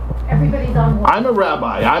ourselves. Everybody's on one. I'm a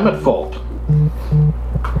rabbi. I'm at fault.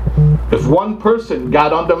 If one person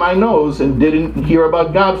got under my nose and didn't hear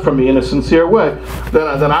about God from me in a sincere way,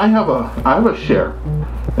 then I have a share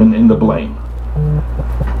in the blame.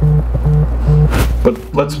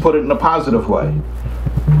 But let's put it in a positive way.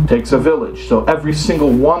 takes a village. So every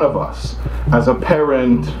single one of us, as a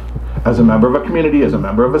parent, as a member of a community, as a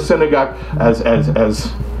member of a synagogue,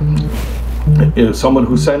 as someone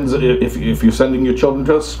who sends, if you're sending your children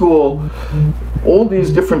to a school, all these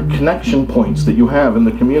different connection points that you have in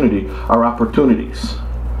the community are opportunities.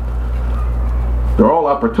 They're all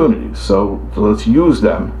opportunities. So let's use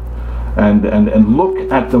them and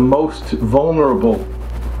look at the most vulnerable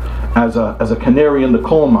as a canary in the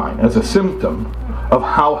coal mine, as a symptom of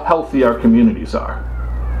how healthy our communities are.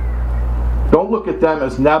 Don't look at them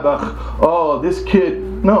as Nabach, oh, this kid.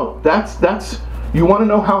 No, that's you want to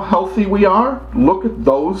know how healthy we are? Look at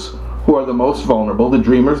those who are the most vulnerable, the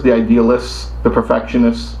dreamers, the idealists, the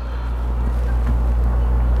perfectionists.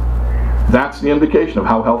 That's the indication of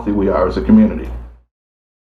how healthy we are as a community.